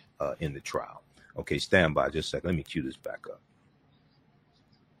 23rd in the trial. Okay, stand by just a second. Let me cue this back up.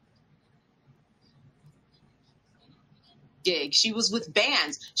 Gig. She was with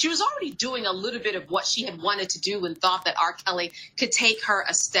bands. She was already doing a little bit of what she had wanted to do and thought that R. Kelly could take her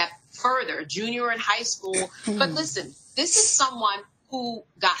a step further, junior in high school. But listen, this is someone who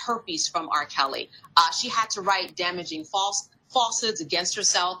got herpes from R. Kelly. She had to write damaging falsehoods against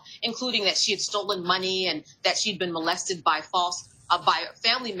herself, including that she had stolen money and that she'd been molested by by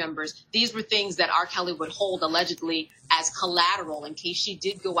family members. These were things that R. Kelly would hold allegedly as collateral in case she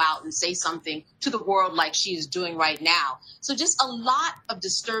did go out and say something to the world like she is doing right now. So just a lot of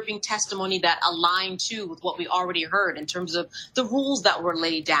disturbing testimony that aligned too with what we already heard in terms of the rules that were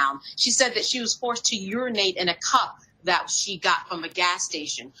laid down. She said that she was forced to urinate in a cup that she got from a gas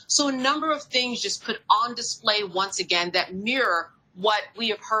station. So a number of things just put on display once again that mirror what we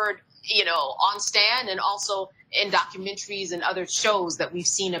have heard, on Stan and also in documentaries and other shows that we've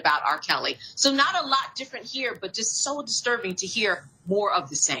seen about R. Kelly. So not a lot different here, but just so disturbing to hear more of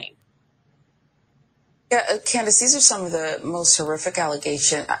the same. Yeah, Candace, these are some of the most horrific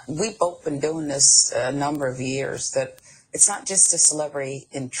allegations. We've both been doing this a number of years, that it's not just a celebrity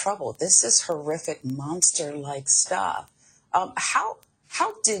in trouble. This is horrific, monster-like stuff. How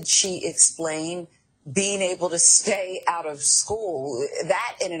did she explain being able to stay out of school?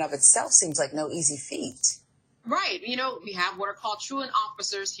 That in and of itself seems like no easy feat. Right. We have what are called truant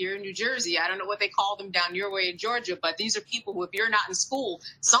officers here in New Jersey. I don't know what they call them down your way in Georgia, but these are people who, if you're not in school,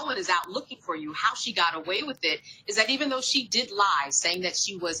 someone is out looking for you. How she got away with it is that even though she did lie, saying that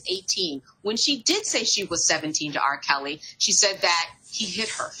she was 18, when she did say she was 17 to R. Kelly, she said that he hit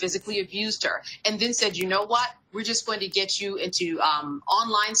her, physically abused her, and then said, you know what? We're just going to get you into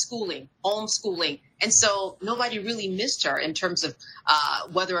online schooling, homeschooling. And so nobody really missed her in terms of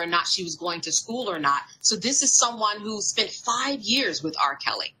whether or not she was going to school or not. So this is someone who spent 5 years with R.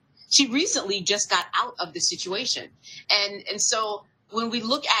 Kelly. She recently just got out of the situation. And so when we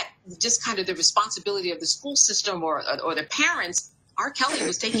look at just kind of the responsibility of the school system or the parents, R. Kelly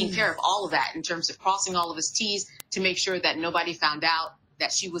was taking care of all of that in terms of crossing all of his T's to make sure that nobody found out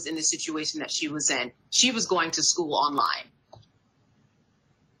that she was in the situation that she was in. She was going to school online.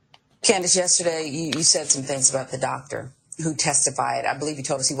 Candace, yesterday you said some things about the doctor who testified. I believe you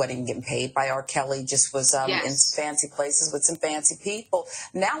told us he wasn't even getting paid by R. Kelly, just was yes. in fancy places with some fancy people.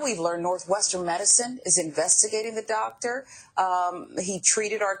 Now we've learned Northwestern Medicine is investigating the doctor. He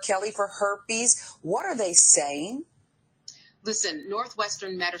treated R. Kelly for herpes. What are they saying? Listen,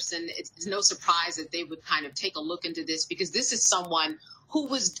 Northwestern Medicine, it's no surprise that they would kind of take a look into this, because this is someone who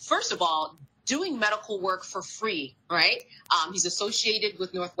was, first of all, doing medical work for free, right? He's associated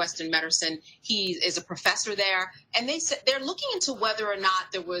with Northwestern Medicine. He is a professor there. And they said they're looking into whether or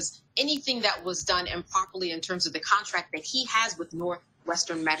not there was anything that was done improperly in terms of the contract that he has with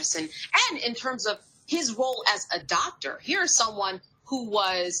Northwestern Medicine and in terms of his role as a doctor. Here's someone who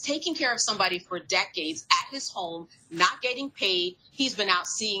was taking care of somebody for decades at his home, not getting paid. He's been out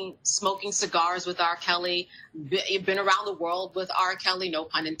smoking cigars with R. Kelly, been around the world with R. Kelly, no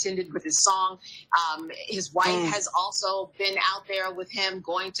pun intended, with his song. His wife has also been out there with him,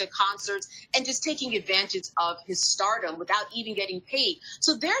 going to concerts and just taking advantage of his stardom without even getting paid.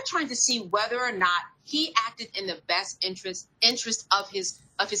 So they're trying to see whether or not he acted in the best interest of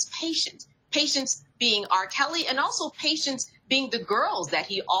his patients. Patients being R. Kelly, and also patients being the girls that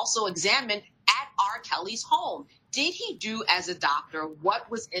he also examined at R. Kelly's home. did he do as a doctor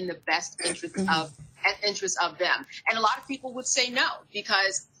what was in the best interest of them? And a lot of people would say no,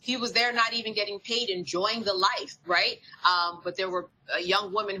 because he was there not even getting paid, enjoying the life, right? But there were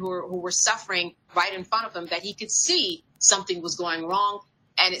young women who were suffering right in front of him that he could see something was going wrong.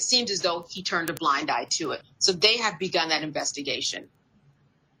 And it seemed as though he turned a blind eye to it. So they have begun that investigation.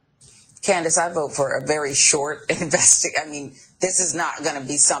 Candace, I vote for a very short investigation. I mean, this is not going to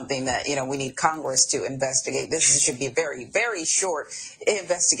be something that, we need Congress to investigate. This should be a very, very short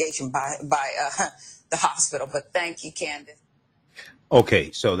investigation by the hospital. But thank you, Candace.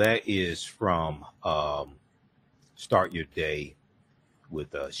 Okay, so that is from Start Your Day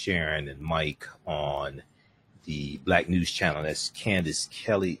with Sharon and Mike on the Black News Channel. That's Candace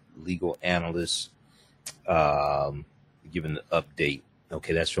Kelly, legal analyst, giving an update.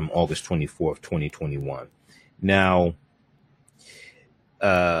 Okay, that's from August 24th, 2021. Now,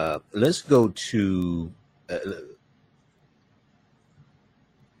 let's go to, I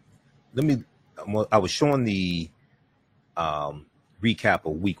was showing the recap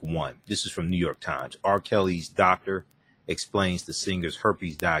of week 1. This is from New York Times. R. Kelly's doctor explains the singer's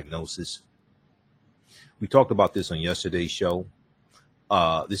herpes diagnosis. We talked about this on yesterday's show.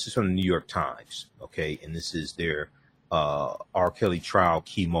 This is from the New York Times, okay? And this is their R. Kelly trial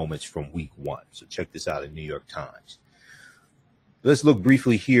key moments from week 1. So check this out in New York Times. Let's look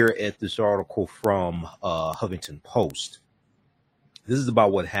briefly here at this article from Huffington Post. This is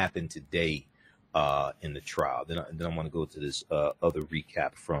about what happened today in the trial. Then I want to go to this other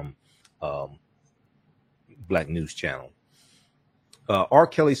recap from Black News Channel. R.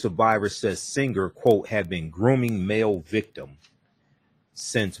 Kelly survivor says singer, quote, had been grooming male victim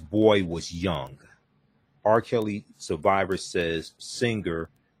since boy was young. R. Kelly survivor says singer,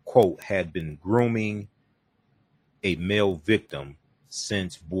 quote, had been grooming a male victim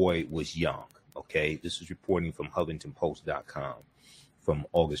since boy was young. Okay, this is reporting from HuffingtonPost.com from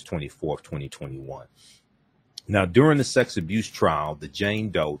August 24th, 2021. Now, during the sex abuse trial, the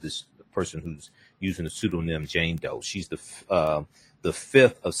Jane Doe, this person who's using the pseudonym Jane Doe, she's the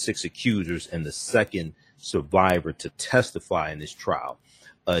fifth of 6 accusers and the second survivor to testify in this trial.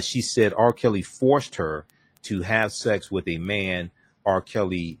 She said R. Kelly forced her to have sex with a man R.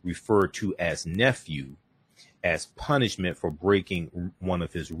 Kelly referred to as nephew as punishment for breaking one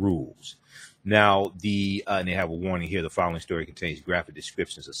of his rules. Now, and they have a warning here, the following story contains graphic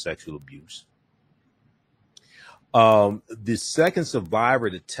descriptions of sexual abuse. The second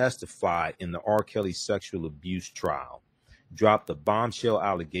survivor to testify in the R. Kelly sexual abuse trial dropped a bombshell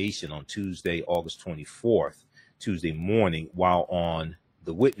allegation on Tuesday, August 24th, Tuesday morning, while on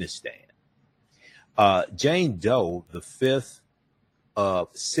the witness stand. Jane Doe, the fifth of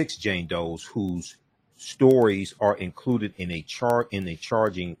 6 Jane Does whose stories are included in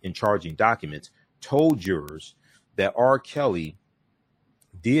charging documents, told jurors that R. Kelly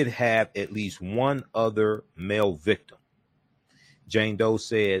did have at least one other male victim. Jane Doe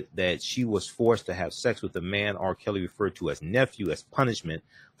said that she was forced to have sex with a man R. Kelly referred to as nephew as punishment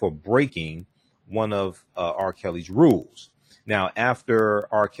for breaking one of R. Kelly's rules. Now, after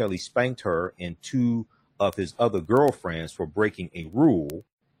R. Kelly spanked her and 2 of his other girlfriends for breaking a rule,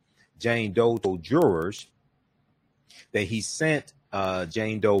 Jane Doe told jurors that he sent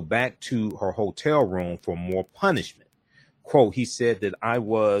Jane Doe back to her hotel room for more punishment. Quote, he said that I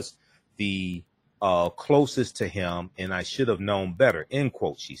was the closest to him and I should have known better, end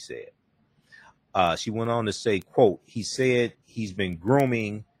quote, she said. She went on to say, quote, he said he's been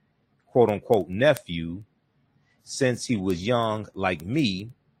grooming, quote unquote, nephew since he was young like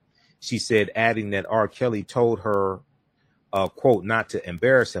me. She said, adding that R. Kelly told her, quote, not to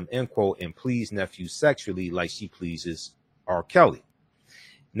embarrass him, end quote, and please nephew sexually like she pleases R. Kelly.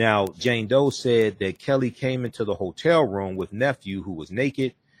 Now, Jane Doe said that Kelly came into the hotel room with nephew who was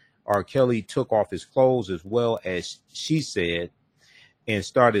naked. R. Kelly took off his clothes as well as she said and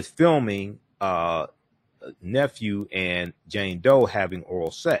started filming nephew and Jane Doe having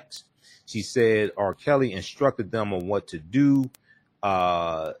oral sex. She said R. Kelly instructed them on what to do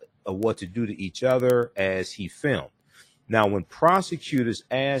to each other as he filmed. Now, when prosecutors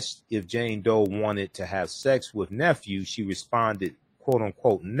asked if Jane Doe wanted to have sex with nephew, she responded, quote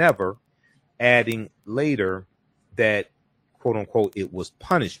unquote, never, adding later that, quote unquote, it was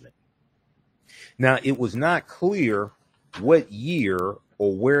punishment. Now, it was not clear what year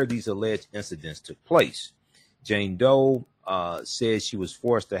or where these alleged incidents took place. Jane Doe said she was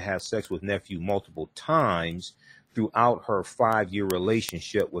forced to have sex with nephew multiple times throughout her 5-year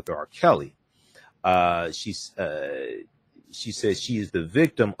relationship with R. Kelly. She says she is the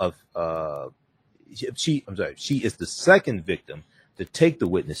victim of she is the second victim to take the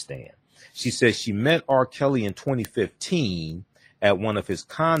witness stand. She says she met R. Kelly in 2015 at one of his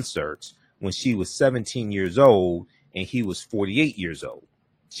concerts when she was 17 years old and he was 48 years old.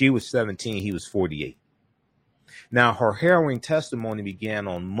 She was 17, he was 48. Now, her harrowing testimony began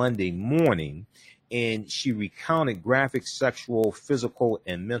on Monday morning, and she recounted graphic sexual, physical,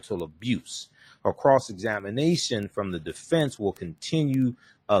 and mental abuse. Her cross-examination from the defense will continue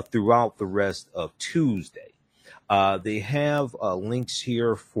throughout the rest of Tuesday. They have links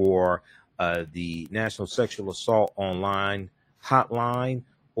here for the National Sexual Assault Online Hotline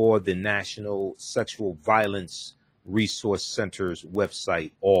or the National Sexual Violence Resource Center's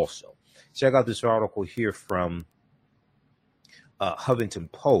website also. Check out this article here from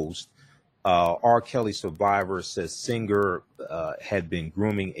Huffington Post. R. Kelly survivor says singer had been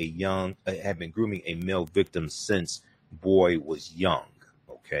grooming a male victim since boy was young.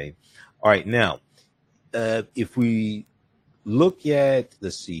 Okay. All right. Now, if we look at,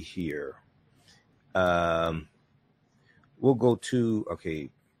 let's see here, we'll go to, okay,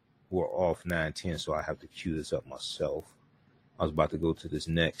 we're off 9:10, so I have to cue this up myself. I was about to go to this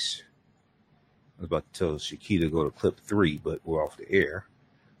next. I was about to tell Shakita to go to clip 3, but we're off the air.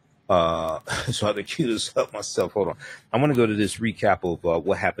 So I have to cue this up myself. Hold on. I want to go to this recap of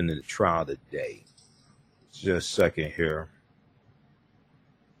what happened in the trial today. Just a second here.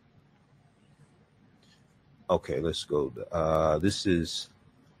 Okay, let's go. This is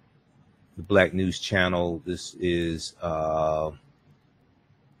the Black News Channel. This is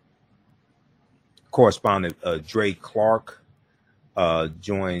correspondent Dre Clark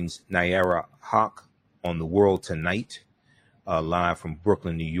joins Naira Hawk on The World Tonight, live from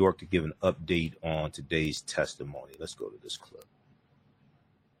Brooklyn, New York, to give an update on today's testimony. Let's go to this clip.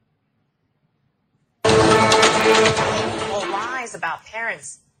 Told lies about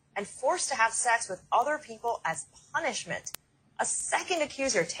parents and forced to have sex with other people as punishment. A second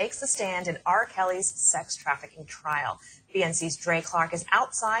accuser takes the stand in R. Kelly's sex trafficking trial. BNC's Dre Clark is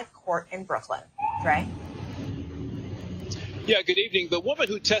outside court in Brooklyn. Dre? Yeah, good evening. The woman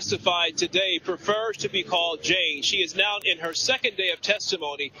who testified today prefers to be called Jane. She is now in her second day of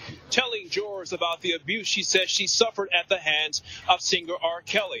testimony, telling jurors about the abuse she says she suffered at the hands of singer R.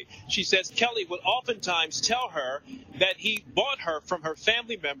 Kelly. She says Kelly would oftentimes tell her that he bought her from her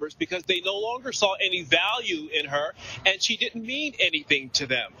family members because they no longer saw any value in her and she didn't mean anything to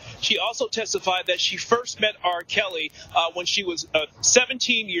them. She also testified that she first met R. Kelly when she was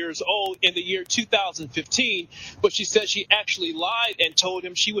 17 years old in the year 2015, but she said she actually lied and told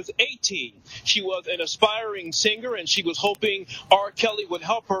him she was 18. She was an aspiring singer and she was hoping R. Kelly would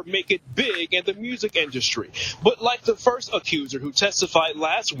help her make it big in the music industry. But like the first accuser who testified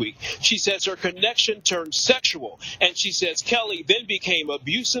last week, she says her connection turned sexual, and she says Kelly then became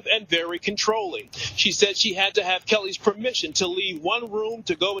abusive and very controlling. She said she had to have Kelly's permission to leave one room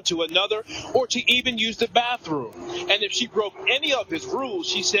to go into another or to even use the bathroom. And if she broke any of his rules,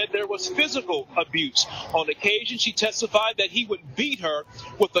 she said there was physical abuse. On occasion, she testified that he would beat her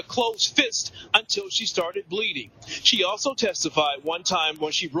with a closed fist until she started bleeding. She also testified one time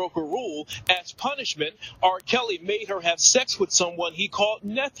when she broke a rule, as punishment, R. Kelly made her have sex with someone he called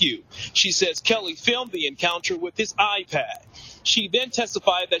nephew. She says Kelly filmed the encounter with his iPad. She then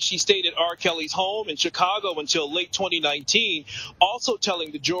testified that she stayed at R. Kelly's home in Chicago until late 2019, also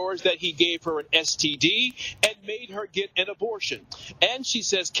telling the jurors that he gave her an STD and made her get an abortion. And she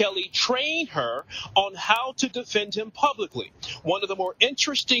says Kelly trained her on how to defend him publicly. One of the more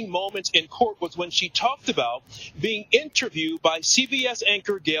interesting moments in court was when she talked about being interviewed by CBS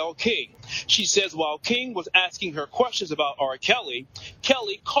anchor Gayle King. She says while King was asking her questions about R. Kelly,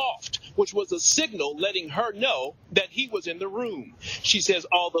 Kelly coughed, which was a signal letting her know that he was in the room. She says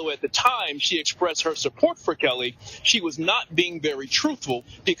although at the time she expressed her support for Kelly, she was not being very truthful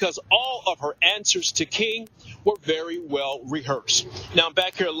because all of her answers to King were very well rehearsed. Now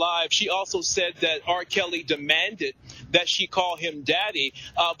back here live, she also said that R. Kelly demanded that she call him daddy,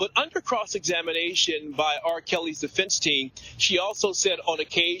 but under cross-examination by R. Kelly's defense team, she also said on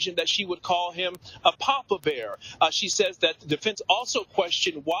occasion that she would call him a papa bear. She says that the defense also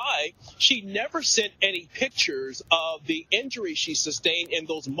questioned why she never sent any pictures of the injury she sustained in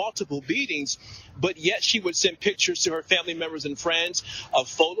those multiple beatings, but yet she would send pictures to her family members and friends of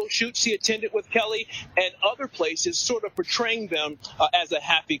photo shoots she attended with Kelly and other places, sort of portraying them as a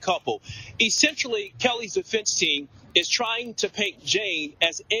happy couple. Essentially, Kelly's defense team is trying to paint Jane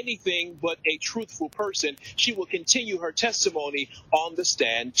as anything but a truthful person. She will continue her testimony on the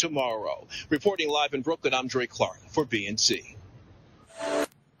stand tomorrow. Reporting live in Brooklyn, I'm Dre Clark for BNC.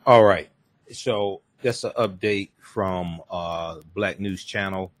 All right. So that's an update from Black News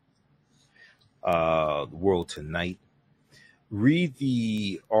Channel, The World Tonight. Read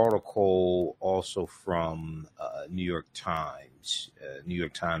the article also from New York Times. New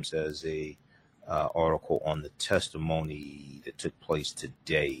York Times has a article on the testimony that took place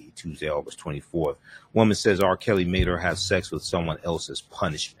today, Tuesday, August 24th. Woman says R. Kelly made her have sex with someone else as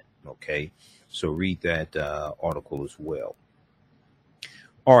punishment. Okay, so read that article as well.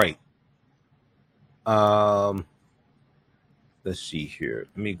 All right. Let's see here.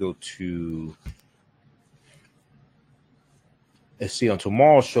 Let me go to. Let's see. On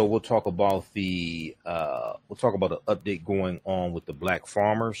tomorrow's show, we'll talk about the update going on with the black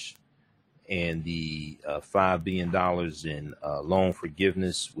farmers and the $5 billion in loan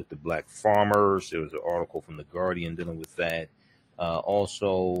forgiveness with the black farmers. There was an article from The Guardian dealing with that.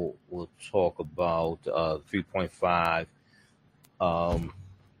 Also, we'll talk about the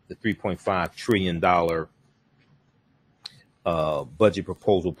 $3.5 trillion budget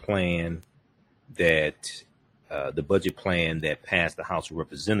proposal plan that the budget plan that passed the House of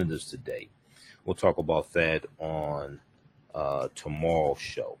Representatives today. We'll talk about that on tomorrow's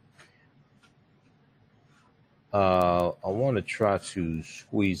show. I want to try to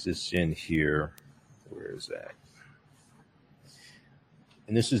squeeze this in here. Where is that?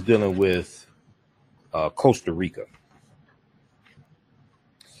 And this is dealing with Costa Rica.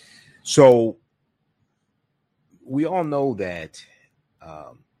 So we all know that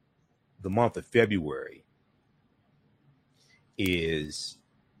the month of February is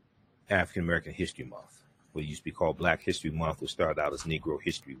African American History Month, what used to be called Black History Month, which started out as Negro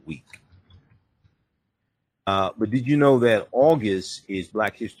History Week. But did you know that August is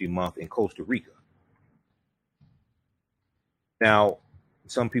Black History Month in Costa Rica? Now,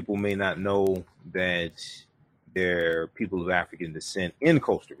 some people may not know that there are people of African descent in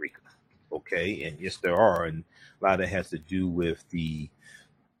Costa Rica. Okay, and yes, there are, and a lot of that has to do with the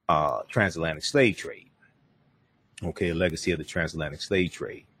transatlantic slave trade. Okay, a legacy of the transatlantic slave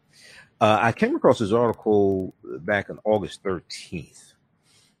trade. I came across this article back on August 13th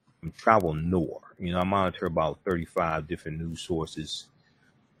from Travel Noir. You know, I monitor about 35 different news sources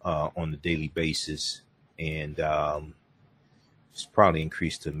on a daily basis, and it's probably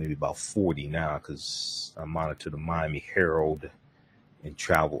increased to maybe about 40 now because I monitor the Miami Herald and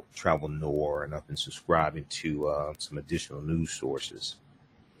Travel Noir, and I've been subscribing to some additional news sources.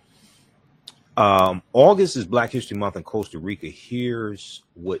 August is Black History Month in Costa Rica. Here's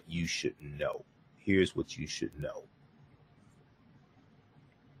what you should know. Here's what you should know.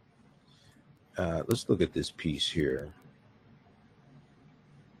 Let's look at this piece here.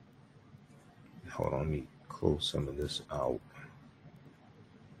 Hold on, let me close some of this out.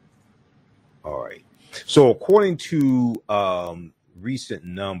 All right. So according to recent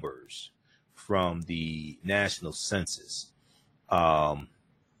numbers from the National Census,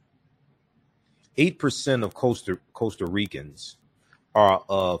 8% of Costa Ricans are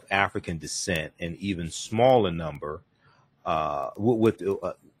of African descent, and even smaller number,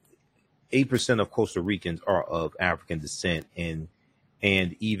 8% of Costa Ricans are of African descent, and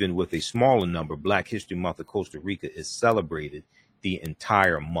even with a smaller number, Black History Month of Costa Rica is celebrated the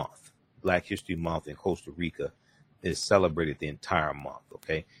entire month. Black History Month in Costa Rica is celebrated the entire month.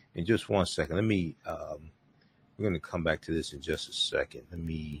 Okay, in just 1 second, let me. We're going to come back to this in just a second.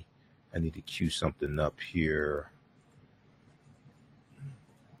 I need to cue something up here.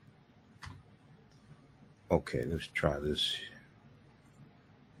 Okay, let's try this.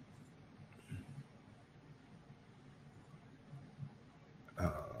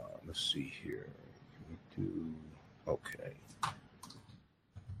 Let's see here. Can we do? Okay.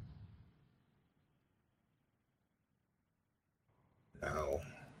 Now,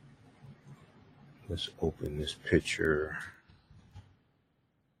 let's open this picture.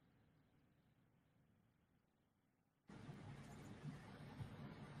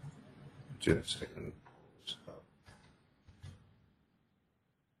 Just a second.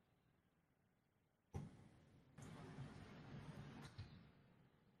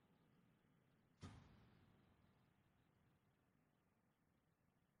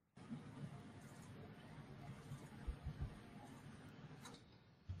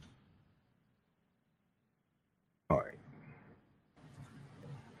 All right.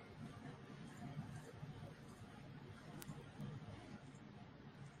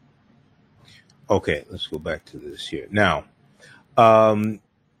 Okay, let's go back to this here. Now, 8%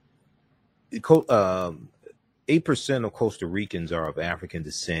 of Costa Ricans are of African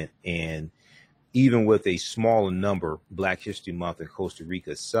descent, and even with a smaller number, Black History Month in Costa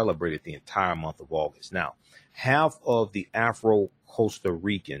Rica is celebrated the entire month of August. Now, half of the Afro-Costa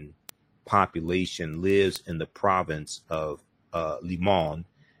Rican population lives in the province of Limon,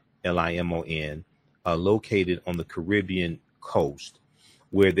 Limon, located on the Caribbean coast,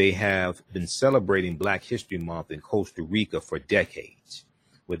 where they have been celebrating Black History Month in Costa Rica for decades.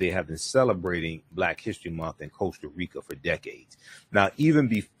 Now, even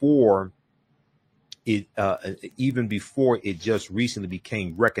before it just recently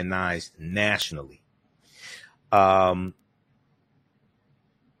became recognized nationally,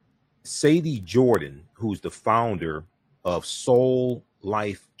 Sadie Jordan, who's the founder of Soul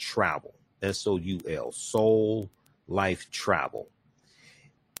Life Travel, SOUL, Soul Life Travel.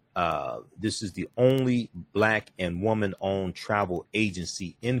 This is the only Black and woman-owned travel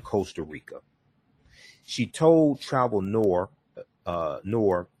agency in Costa Rica. She told Travel Noir,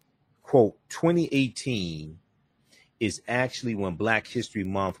 quote, 2018 is actually when Black History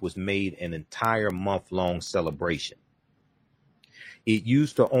Month was made an entire month-long celebration. It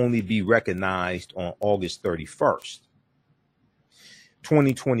used to only be recognized on August 31st.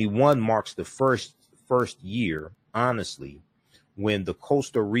 2021 marks the first year, honestly, when the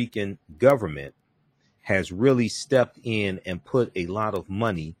Costa Rican government has really stepped in and put a lot of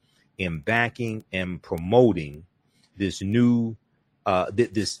money in backing and promoting this new,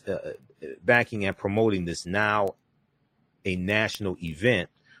 backing and promoting this now a national event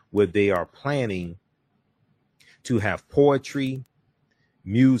where they are planning to have poetry,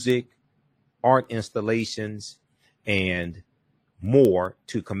 music, art installations, and more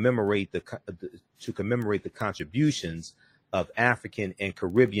to commemorate the contributions of African and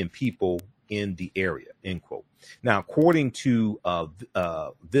Caribbean people in the area, end quote. Now, according to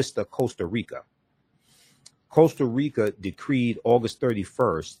Vista Costa Rica, Costa Rica decreed August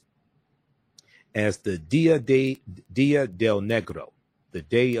 31st as the Dia del Negro, the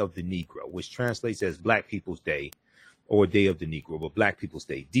Day of the Negro, which translates as Black People's Day or Day of the Negro, but Black People's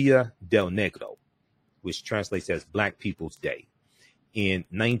Day, Dia del Negro, which translates as Black People's Day, in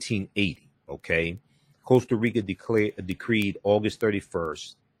 1980, okay? Costa Rica decreed August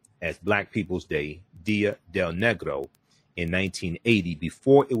 31st as Black People's Day, Dia del Negro, in 1980,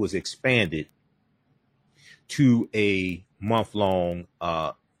 before it was expanded to a month-long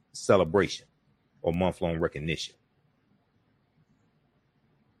celebration or month-long recognition.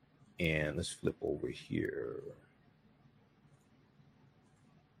 And let's flip over here.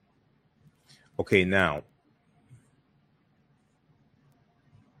 Okay, now,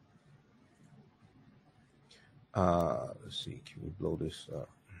 let's see, can we blow this up?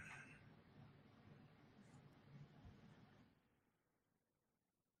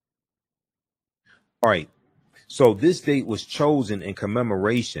 All right, so this date was chosen in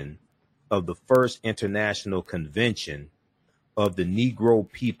commemoration of the first international convention of the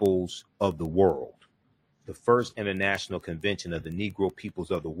Negro peoples of the world. The first international convention of the Negro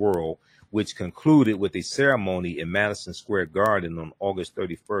peoples of the world, which concluded with a ceremony in Madison Square Garden on August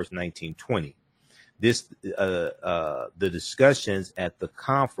 31st, 1920. The discussions at the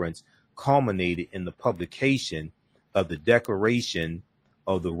conference culminated in the publication of the Declaration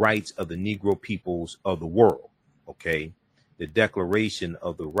of the Rights of the Negro Peoples of the World. Okay, the Declaration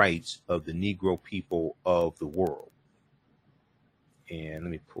of the Rights of the Negro People of the World. And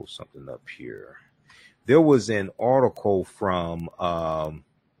let me pull something up here. There was an article from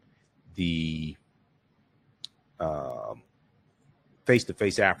the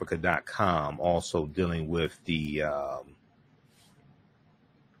face-to-faceafrica.com also dealing with the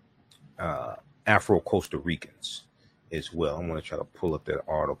Afro-Costa Ricans as well. I'm going to try to pull up that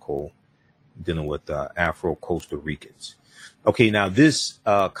article dealing with Afro-Costa Ricans. Okay, now this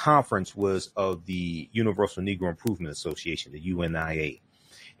conference was of the Universal Negro Improvement Association, the UNIA,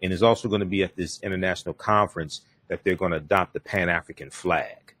 and is also going to be at this international conference that they're going to adopt the Pan-African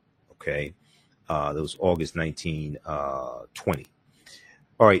flag. Okay, that was August 1920.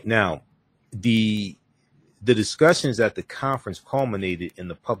 All right, now the discussions at the conference culminated in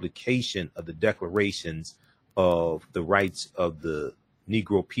the publication of the Declarations of the Rights of the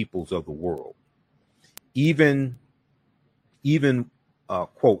Negro Peoples of the World. Even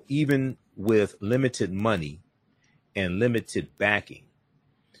quote, even with limited money and limited backing,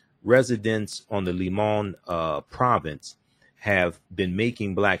 residents on the Limon province have been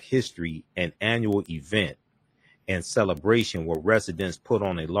making Black History an annual event and celebration where residents put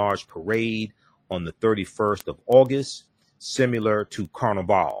on a large parade on the 31st of August, similar to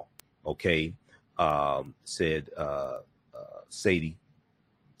Carnival, okay, said Sadie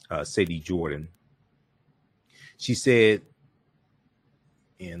Jordan. She said,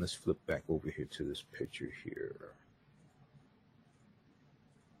 and let's flip back over here to this picture here.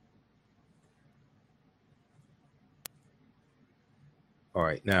 All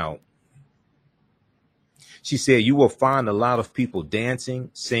right, now, she said, you will find a lot of people dancing,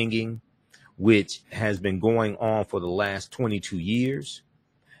 singing, which has been going on for the last 22 years.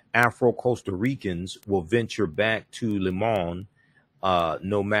 Afro-Costa Ricans will venture back to Limon,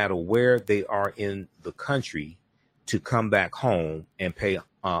 no matter where they are in the country, to come back home and pay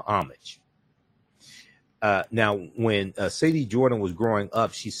homage. Now, when Sadie Jordan was growing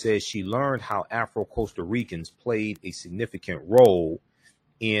up, she says she learned how Afro-Costa Ricans played a significant role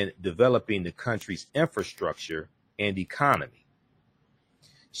in developing the country's infrastructure and economy.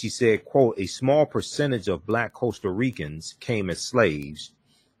 She said, quote, a small percentage of Black Costa Ricans came as slaves.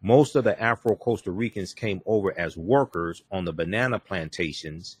 Most of the Afro-Costa Ricans came over as workers on the banana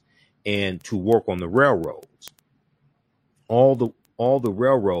plantations and to work on the railroads. All the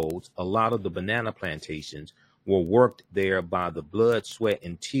railroads, a lot of the banana plantations were worked there by the blood, sweat,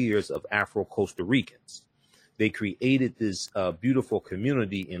 and tears of Afro-Costa Ricans. They created this beautiful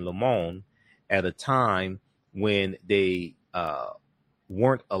community in Limon at a time when they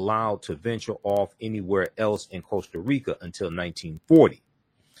weren't allowed to venture off anywhere else in Costa Rica until 1940.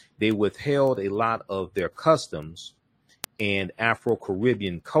 They withheld a lot of their customs and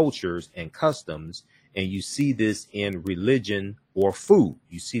Afro-Caribbean cultures and customs, and you see this in religion or food.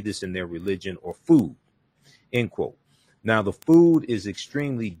 You see this in their religion or food, end quote. Now, the food is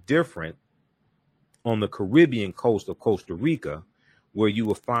extremely different on the Caribbean coast of Costa Rica, where you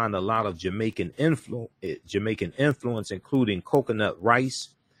will find a lot of Jamaican influence, including coconut rice,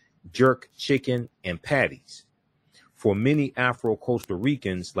 jerk chicken, and patties. For many Afro-Costa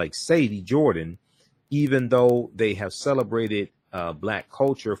Ricans like Sadie Jordan, even though they have celebrated Black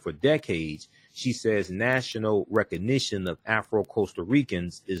culture for decades, she says national recognition of Afro-Costa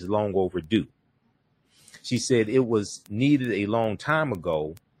Ricans is long overdue. She said it was needed a long time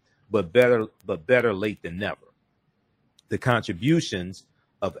ago, but better late than never. The contributions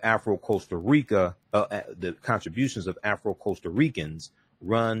of Afro-Costa Rica, the contributions of Afro-Costa Ricans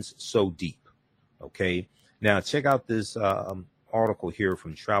runs so deep. Okay, now check out this article here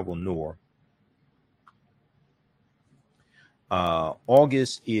from Travel Noir.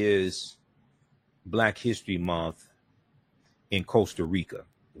 August is Black History Month in Costa Rica.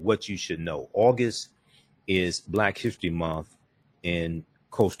 What you should know. August is Black History Month in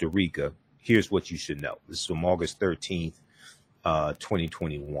Costa Rica. Here's what you should know. This is from August 13th,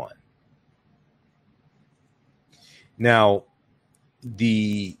 2021. Now,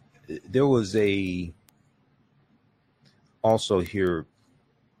 there was also here,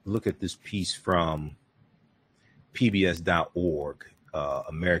 look at this piece from PBS.org,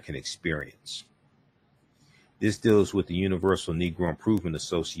 American Experience. This deals with the Universal Negro Improvement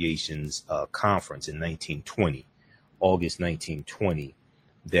Association's conference in 1920, August 1920,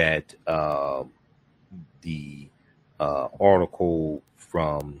 that the article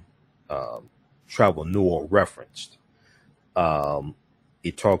from Travel Noir referenced.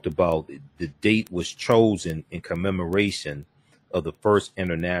 It talked about the date was chosen in commemoration of the first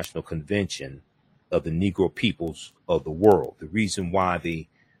international convention of the Negro peoples of the world. The reason why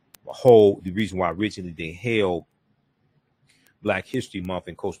originally they held Black History Month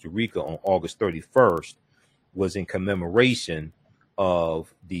in Costa Rica on August 31st was in commemoration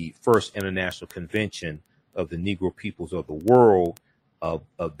of the first international convention of the Negro peoples of the world, of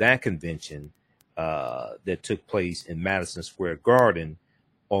that convention that took place in Madison Square Garden,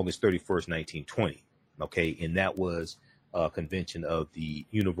 August 31st, 1920. Okay, and that was a convention of the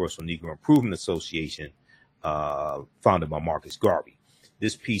Universal Negro Improvement Association, founded by Marcus Garvey.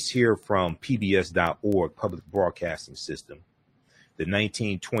 This piece here from PBS.org, Public Broadcasting System, the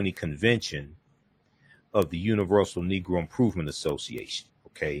 1920 convention of the Universal Negro Improvement Association.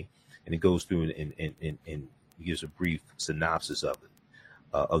 Okay, and it goes through and gives a brief synopsis of it,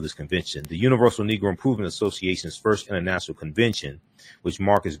 of this convention. The Universal Negro Improvement Association's first international convention, which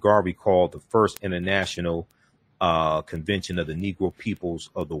Marcus Garvey called the first international convention of the Negro peoples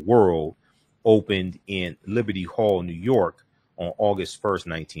of the world, opened in Liberty Hall, New York on August 1st,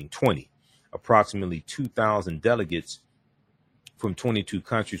 1920. Approximately 2,000 delegates from 22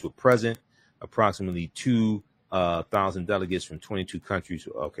 countries were present. Approximately 2,000 delegates from 22 countries.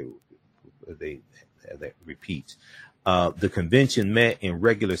 Okay, that repeats. The convention met in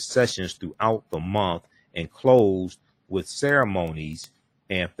regular sessions throughout the month and closed with ceremonies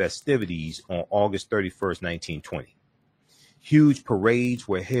and festivities on August 31st, 1920. Huge parades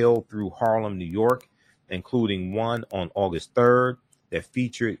were held through Harlem, New York, including one on August 3rd that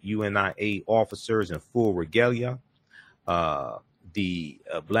featured UNIA officers in full regalia, the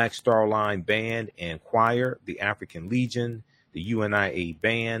Black Star Line Band and Choir, the African Legion, the UNIA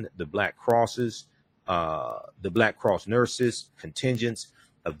Band, the Black Crosses, the Black Cross Nurses, contingents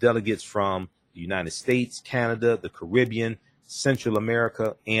of delegates from the United States, Canada, the Caribbean, Central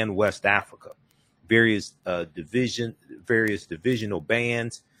America, and West Africa. Various divisional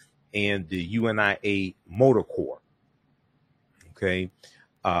bands, and the UNIA Motor Corps. Okay,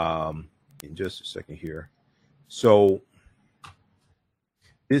 in just a second here. So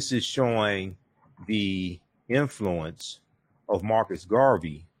this is showing the influence of Marcus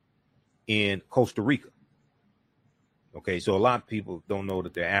Garvey in Costa Rica. Okay, so a lot of people don't know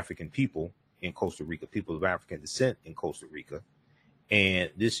that they're African people in Costa Rica, people of African descent in Costa Rica. And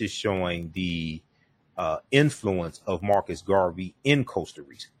this is showing the influence of Marcus Garvey in Costa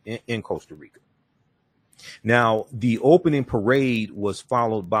Rica. Now, the opening parade was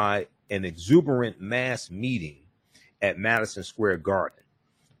followed by an exuberant mass meeting at Madison Square Garden.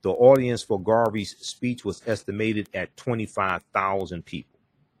 The audience for Garvey's speech was estimated at 25,000 people.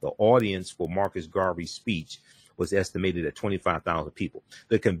 The audience for Marcus Garvey's speech was estimated at 25,000 people.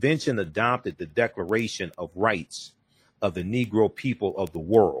 The convention adopted the Declaration of Rights of the Negro People of the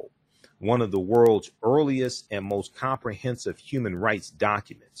World, one of the world's earliest and most comprehensive human rights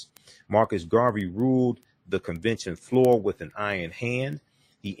documents. Marcus Garvey ruled the convention floor with an iron hand.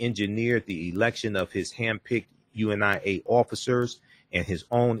 He engineered the election of his handpicked UNIA officers and his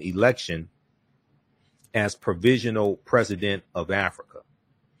own election as provisional president of Africa.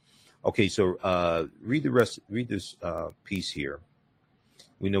 Okay, so read this piece here.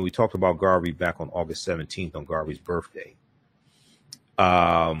 We know we talked about Garvey back on August 17th on Garvey's birthday.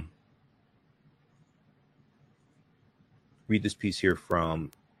 Read this piece here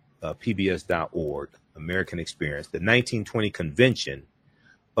from PBS.org, American Experience, the 1920 Convention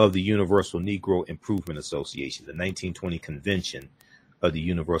of the Universal Negro Improvement Association, the 1920 Convention of the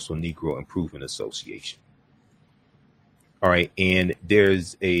Universal Negro Improvement Association. All right, and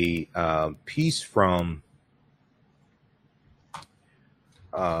there's a piece from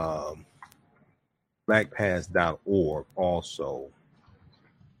blackpast.org also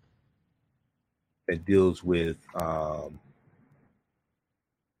that deals with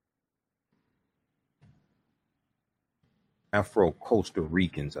Afro-Costa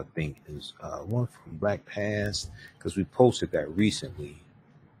Ricans, I think is one from Black Past, because we posted that recently.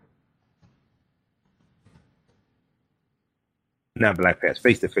 Not Black Past,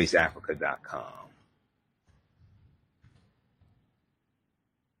 face-to-faceafrica.com.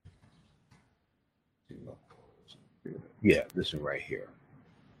 Yeah, this one right here.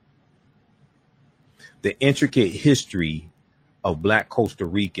 The intricate history of Black Costa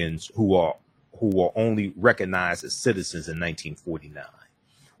Ricans who are only recognized as citizens in 1949.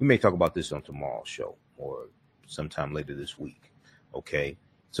 We may talk about this on tomorrow's show or sometime later this week. Okay,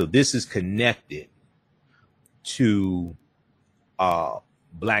 so this is connected to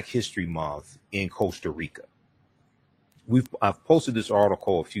Black History Month in Costa Rica. I've posted this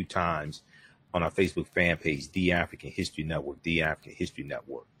article a few times on our Facebook fan page, The African History Network, The African History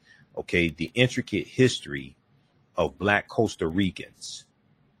Network. Okay, the intricate history of Black Costa Ricans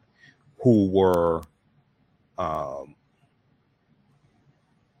who were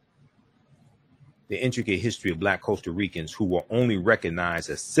only recognized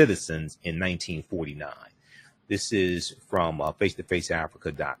as citizens in 1949. This is from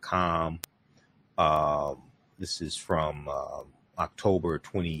face-to-faceafrica.com. This is from October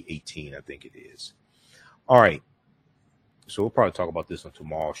 2018, I think it is. All right. So we'll probably talk about this on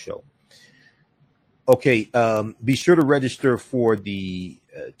tomorrow's show. Okay. Be sure to register for the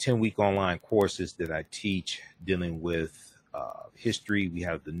 10-week online courses that I teach dealing with history. We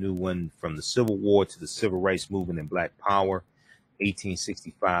have the new one from the Civil War to the Civil Rights Movement and Black Power,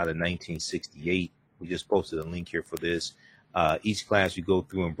 1865 to 1968. We just posted a link here for this. Each class we go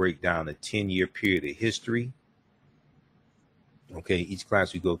through and break down a 10-year period of history. Okay, each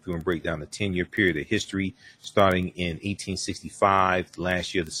class we go through and break down a 10-year period of history, starting in 1865,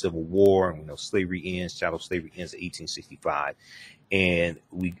 last year, the Civil War, and we know slavery ends, chattel slavery ends in 1865. And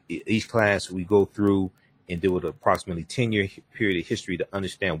each class we go through and deal with approximately 10-year period of history to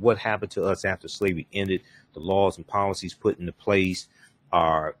understand what happened to us after slavery ended, the laws and policies put into place,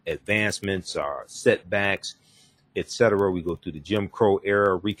 our advancements, our setbacks, etc. We go through the Jim Crow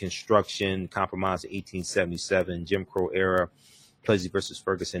era, Reconstruction, Compromise of 1877, Jim Crow era, Plessy versus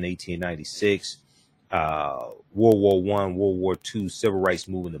Ferguson, 1896, World War I, World War II, Civil Rights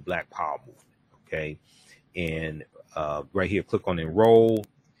Movement, the Black Power Movement. Okay, and right here, click on enroll.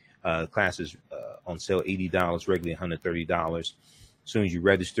 Classes on sale $80, regularly $130. As soon as you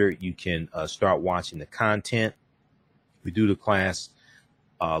register, you can start watching the content. We do the class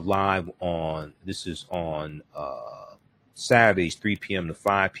live on, this is on Saturdays, 3 p.m. to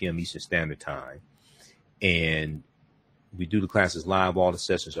 5 p.m. Eastern Standard Time. And we do the classes live. All the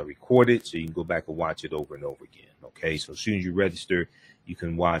sessions are recorded, so you can go back and watch it over and over again. Okay, so as soon as you register, you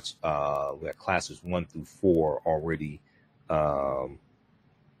can watch. We have classes 1 through 4 already. I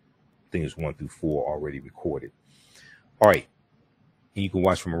think it's 1 through 4 already recorded. All right, and you can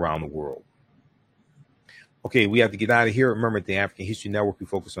watch from around the world. Okay, we have to get out of here. Remember, at the African History Network, we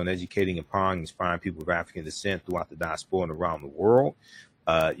focus on educating, empowering, and inspiring people of African descent throughout the diaspora and around the world.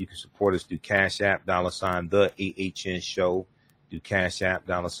 You can support us through Cash App, $ the AHN Show, through Cash App,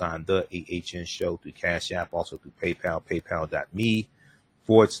 $ the AHN Show, through Cash App, also through PayPal, paypal.me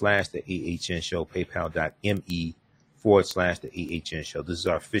 /the AHN Show, paypal.me /the AHN Show. This is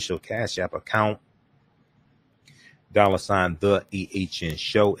our official Cash App account, $ the AHN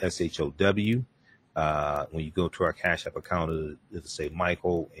Show, SHOW. When you go to our Cash App account, it'll say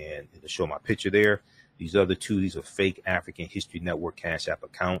Michael, and it'll show my picture there. These other two, these are fake African History Network Cash App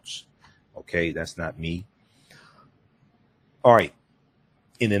accounts. Okay, that's not me. All right.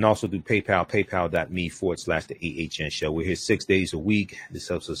 And then also through PayPal, paypal.me /the AHN Show. We're here 6 days a week. This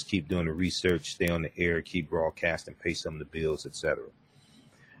helps us keep doing the research, stay on the air, keep broadcasting, pay some of the bills, etc.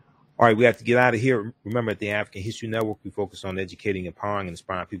 All right, we have to get out of here. Remember, at the African History Network, we focus on educating, empowering, and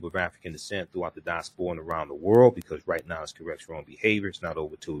inspiring people of African descent throughout the diaspora and around the world, because right now it's correct wrong behavior. It's not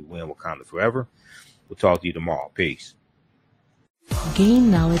over till we win. Wakanda forever. We'll talk to you tomorrow. Peace.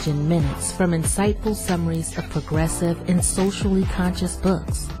 Gain knowledge in minutes from insightful summaries of progressive and socially conscious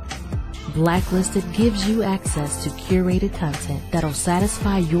books. Blacklisted gives you access to curated content that'll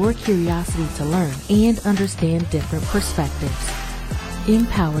satisfy your curiosity to learn and understand different perspectives.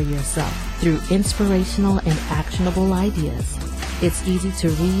 Empower yourself through inspirational and actionable ideas. It's easy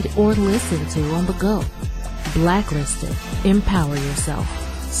to read or listen to on the go. Blacklisted. Empower yourself.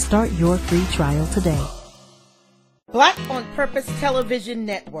 Start your free trial today. Black on Purpose Television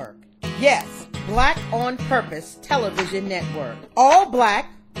Network. Yes, Black on Purpose Television Network. All black,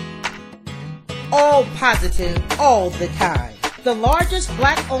 all positive, all the time. The largest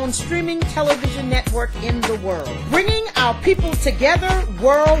black-owned streaming television network in the world, bringing our people together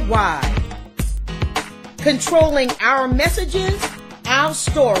worldwide. Controlling our messages, our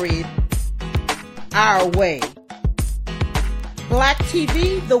story, our way. Black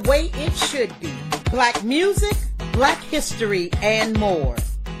TV the way it should be. Black music, Black history, and more.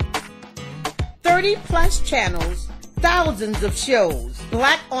 30+ channels, thousands of shows.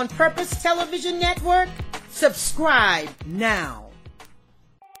 Black on Purpose Television Network. Subscribe now.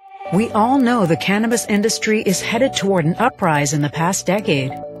 We all know the cannabis industry is headed toward an uprise in the past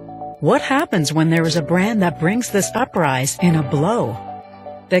decade. What happens when there is a brand that brings this uprise in a blow?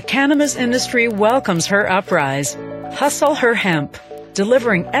 The cannabis industry welcomes her uprise. Hustle her hemp.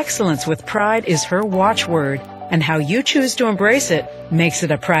 Delivering excellence with pride is her watchword, and how you choose to embrace it makes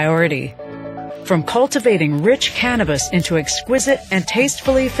it a priority. From cultivating rich cannabis into exquisite and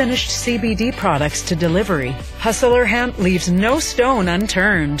tastefully finished CBD products to delivery, Hustle Her Hemp leaves no stone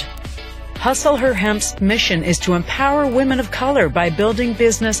unturned. Hustle Her Hemp's mission is to empower women of color by building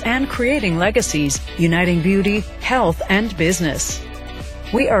business and creating legacies, uniting beauty, health, and business.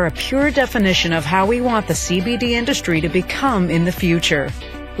 We are a pure definition of how we want the CBD industry to become in the future.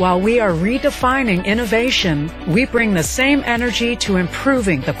 While we are redefining innovation, we bring the same energy to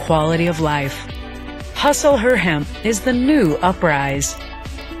improving the quality of life. Hustle Her Hemp is the new uprise.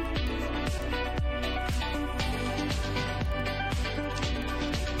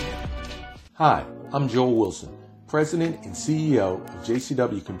 Hi, I'm Joel Wilson, President and CEO of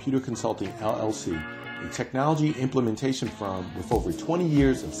JCW Computer Consulting LLC, a technology implementation firm with over 20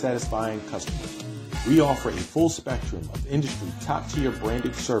 years of satisfying customers. We offer a full spectrum of industry top-tier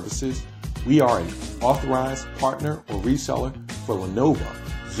branded services. We are an authorized partner or reseller for Lenovo,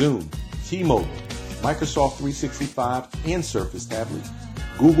 Zoom, T-Mobile, Microsoft 365 and Surface tablets,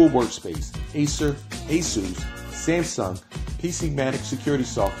 Google Workspace, Acer, Asus, Samsung, PCmatic security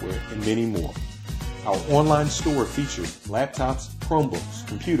software, and many more. Our online store features laptops, Chromebooks,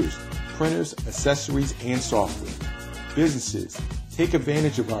 computers, printers, accessories, and software. Businesses, take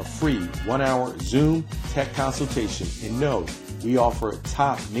advantage of our free 1-hour Zoom tech consultation and know we offer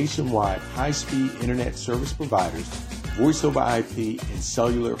top nationwide high-speed internet service providers, voice over IP, and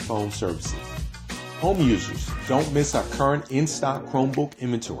cellular phone services. Home users, don't miss our current in-stock Chromebook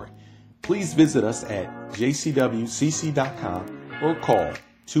inventory. Please visit us at jcwcc.com or call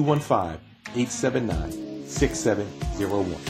 215-879-6701.